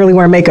 Kevin doesn't really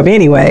wear makeup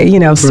anyway,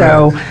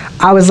 So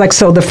I was like,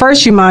 so the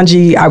first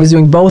Jumanji, I was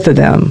doing both of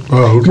them,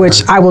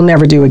 which I will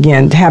never do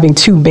again. Having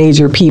two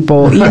major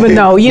people, even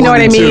though you know what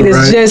I mean,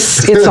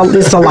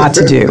 it's a lot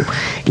to do,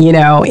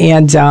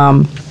 And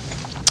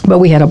but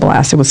we had a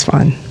blast. It was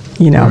fun.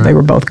 They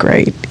were both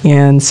great.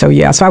 And so,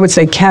 so I would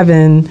say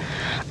Kevin,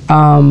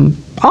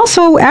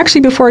 also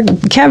actually before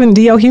Kevin,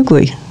 D.L.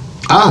 Hughley.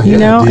 I did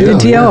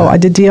DL. I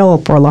did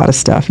DL for a lot of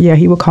stuff. Yeah,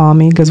 he would call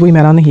me because we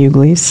met on the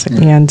Hughleys.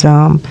 And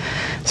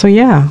so,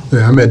 yeah.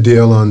 Yeah, I met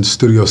DL on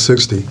Studio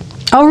 60.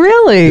 Oh,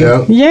 really?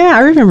 Yeah. Yeah, I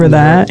remember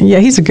that. Yeah,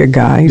 he's a good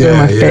guy. He's one of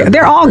my favorite.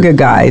 They're all good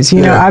guys.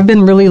 I've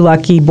been really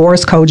lucky.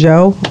 Boris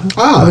Kojo.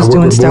 I was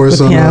doing stuff with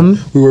him.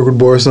 We worked with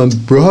Boris on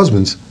Real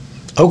Husbands.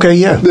 Okay,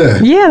 yeah.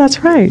 Yeah,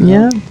 that's right.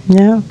 Yeah.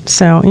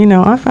 So,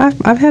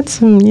 I've had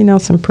some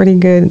pretty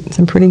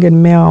good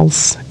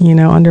males,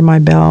 under my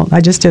belt.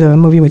 I just did a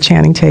movie with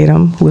Channing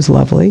Tatum, who was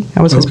lovely.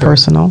 That was his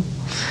personal.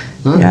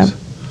 Nice.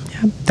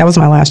 Yeah. That was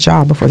my last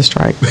job before the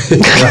strike.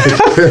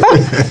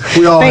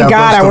 We all Thank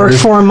God I worked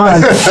 4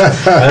 months.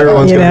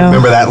 Everyone's going to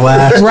remember that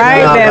last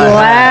right, job. that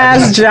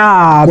last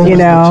job,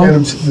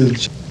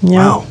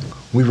 Wow.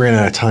 We ran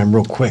out of time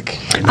real quick.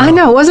 I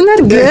know. Wasn't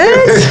that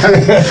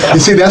good? You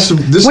see, that's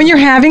when you're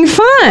having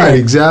fun. Right,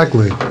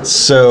 exactly.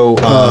 So,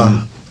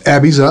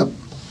 Abby's up,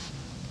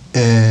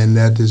 and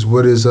that is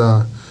what is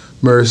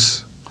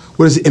Merce.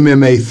 What is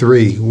MMA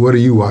 3? What are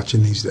you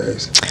watching these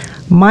days?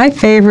 My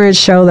favorite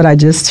show that I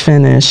just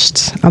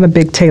finished. I'm a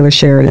big Taylor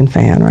Sheridan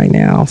fan right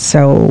now.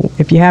 So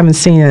if you haven't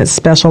seen it,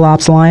 Special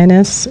Ops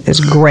Lioness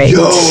is great.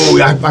 Yo,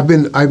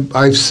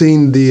 I've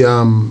seen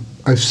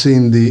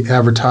the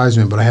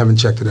advertisement, but I haven't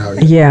checked it out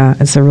yet. Yeah,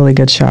 it's a really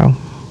good show.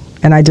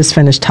 And I just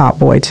finished Top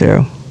Boy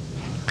too.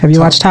 Have you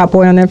watched Top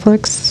Boy on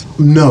Netflix?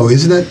 No,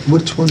 isn't that,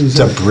 which one is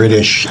that? It's a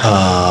British, it's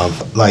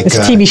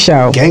a TV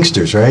show.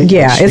 Gangsters, right?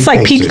 Yeah, it's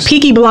like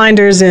Peaky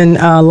Blinders in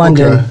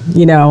London,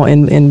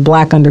 in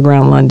black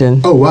underground London.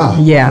 Oh, wow.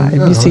 Yeah,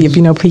 if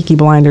you know Peaky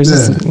Blinders.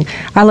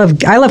 I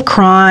love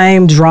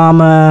crime,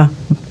 drama,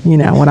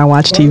 when I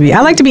watch TV.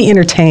 I like to be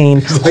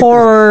entertained.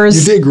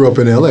 Horrors. You did grow up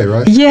in L.A.,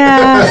 right?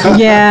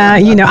 Yeah.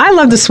 I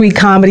love the sweet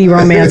comedy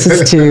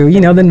romances too.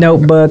 The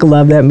Notebook,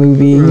 love that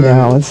movie.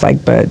 It's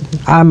like, but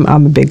I'm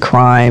a big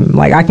crime.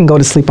 Like I can go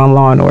to sleep on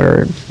Law and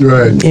Order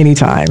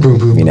anytime. Boom,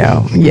 boom, boom.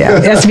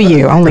 Yeah.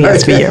 SVU, only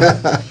SVU.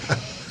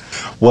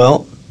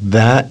 Well,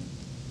 that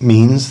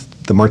means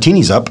the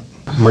martini's up.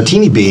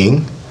 Martini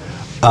being,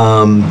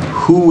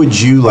 who would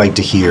you like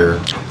to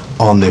hear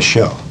on this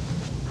show?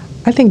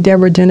 I think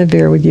Deborah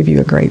Denevere would give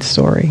you a great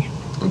story.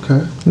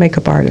 Okay.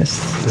 Makeup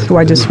artist who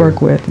I just work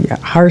with. Yeah,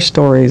 her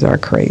stories are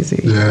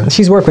crazy. Yeah.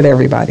 She's worked with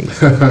everybody.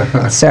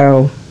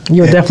 So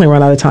you'll definitely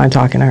run out of time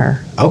talking to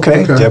her.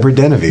 Okay. Deborah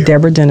Denevere.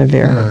 Deborah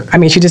Denevere. I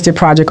mean, she just did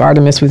Project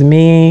Artemis with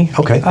me.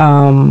 Okay.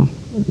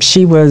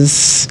 She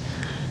was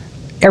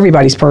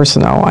everybody's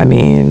personal. I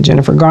mean,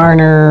 Jennifer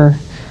Garner,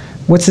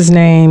 what's his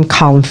name?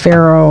 Colin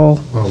Farrell.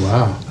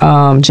 Oh,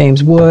 wow.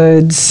 James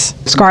Woods,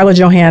 Scarlett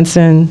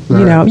Johansson.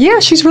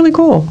 Right. She's really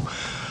cool.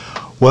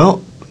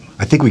 Well,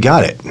 I think we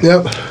got it.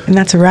 Yep. And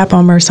that's a wrap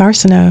on Merc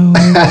Arceneaux.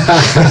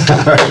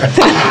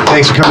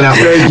 Thanks for coming out.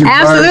 Thank you,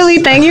 Absolutely.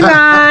 Thank you,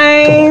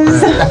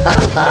 guys.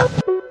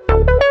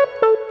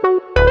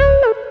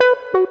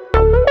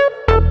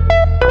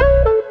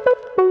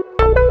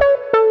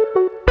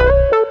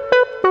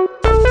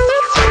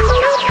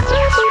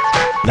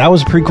 That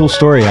was a pretty cool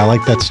story. I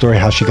like that story,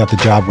 how she got the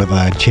job with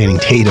Channing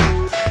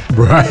Tatum.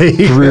 Right.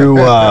 Through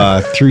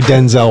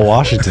Denzel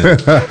Washington.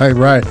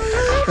 Right.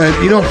 And,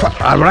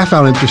 what I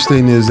found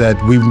interesting is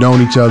that we've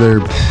known each other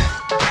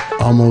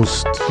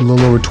almost a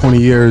little over 20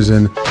 years,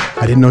 and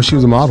I didn't know she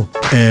was a model.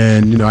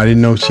 And, I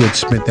didn't know she had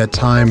spent that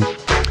time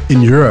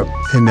in Europe,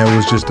 and that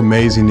was just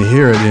amazing to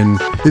hear it. And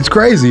it's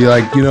crazy.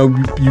 Like,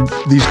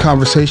 these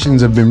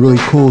conversations have been really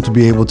cool to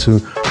be able to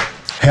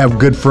have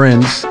good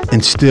friends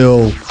and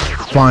still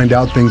find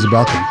out things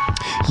about them.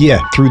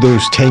 Yeah, through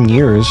those 10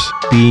 years,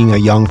 being a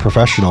young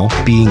professional,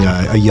 being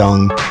a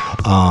young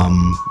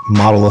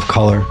model of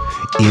color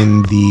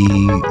in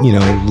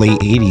the late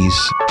 80s,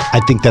 I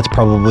think that's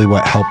probably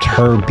what helped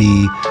her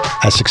be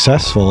as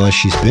successful as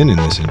she's been in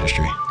this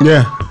industry.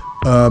 Yeah.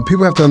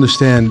 People have to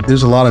understand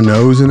there's a lot of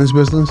no's in this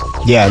business.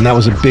 Yeah, and that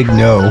was a big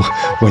no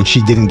when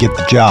she didn't get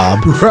the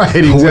job. Right,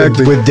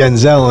 exactly. With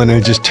Denzel, and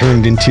it just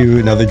turned into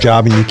another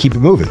job, and you keep it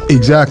moving.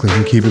 Exactly,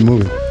 you keep it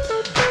moving.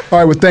 All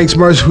right, well, thanks,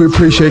 Merce. We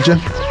appreciate you.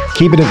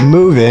 Keeping it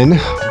moving.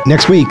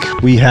 Next week,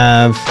 we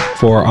have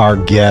for our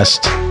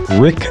guest,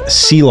 Rick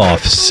Seeloff,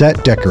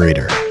 set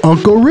decorator.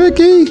 Uncle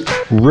Ricky.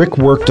 Rick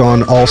worked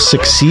on all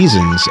 6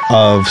 seasons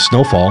of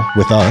Snowfall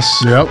with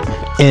us. Yep.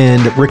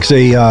 And Rick's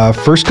a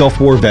first Gulf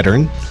War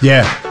veteran.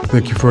 Yeah.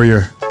 Thank you for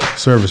your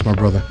service, my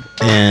brother.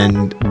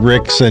 And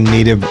Rick's a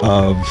native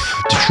of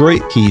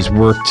Detroit. He's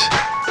worked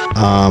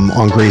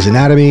on Grey's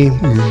Anatomy,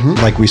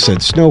 like we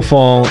said,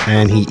 Snowfall,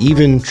 and he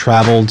even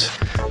traveled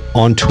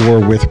on tour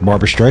with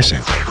Barbra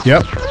Streisand.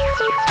 Yep.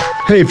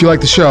 Hey, if you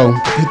like the show,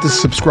 hit the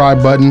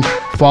subscribe button,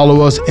 follow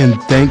us, and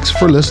thanks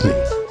for listening.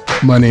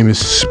 My name is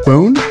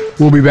Spoon.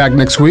 We'll be back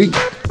next week.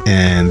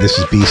 And this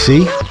is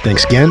BC.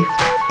 Thanks again,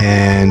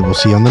 and we'll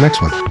see you on the next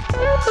one.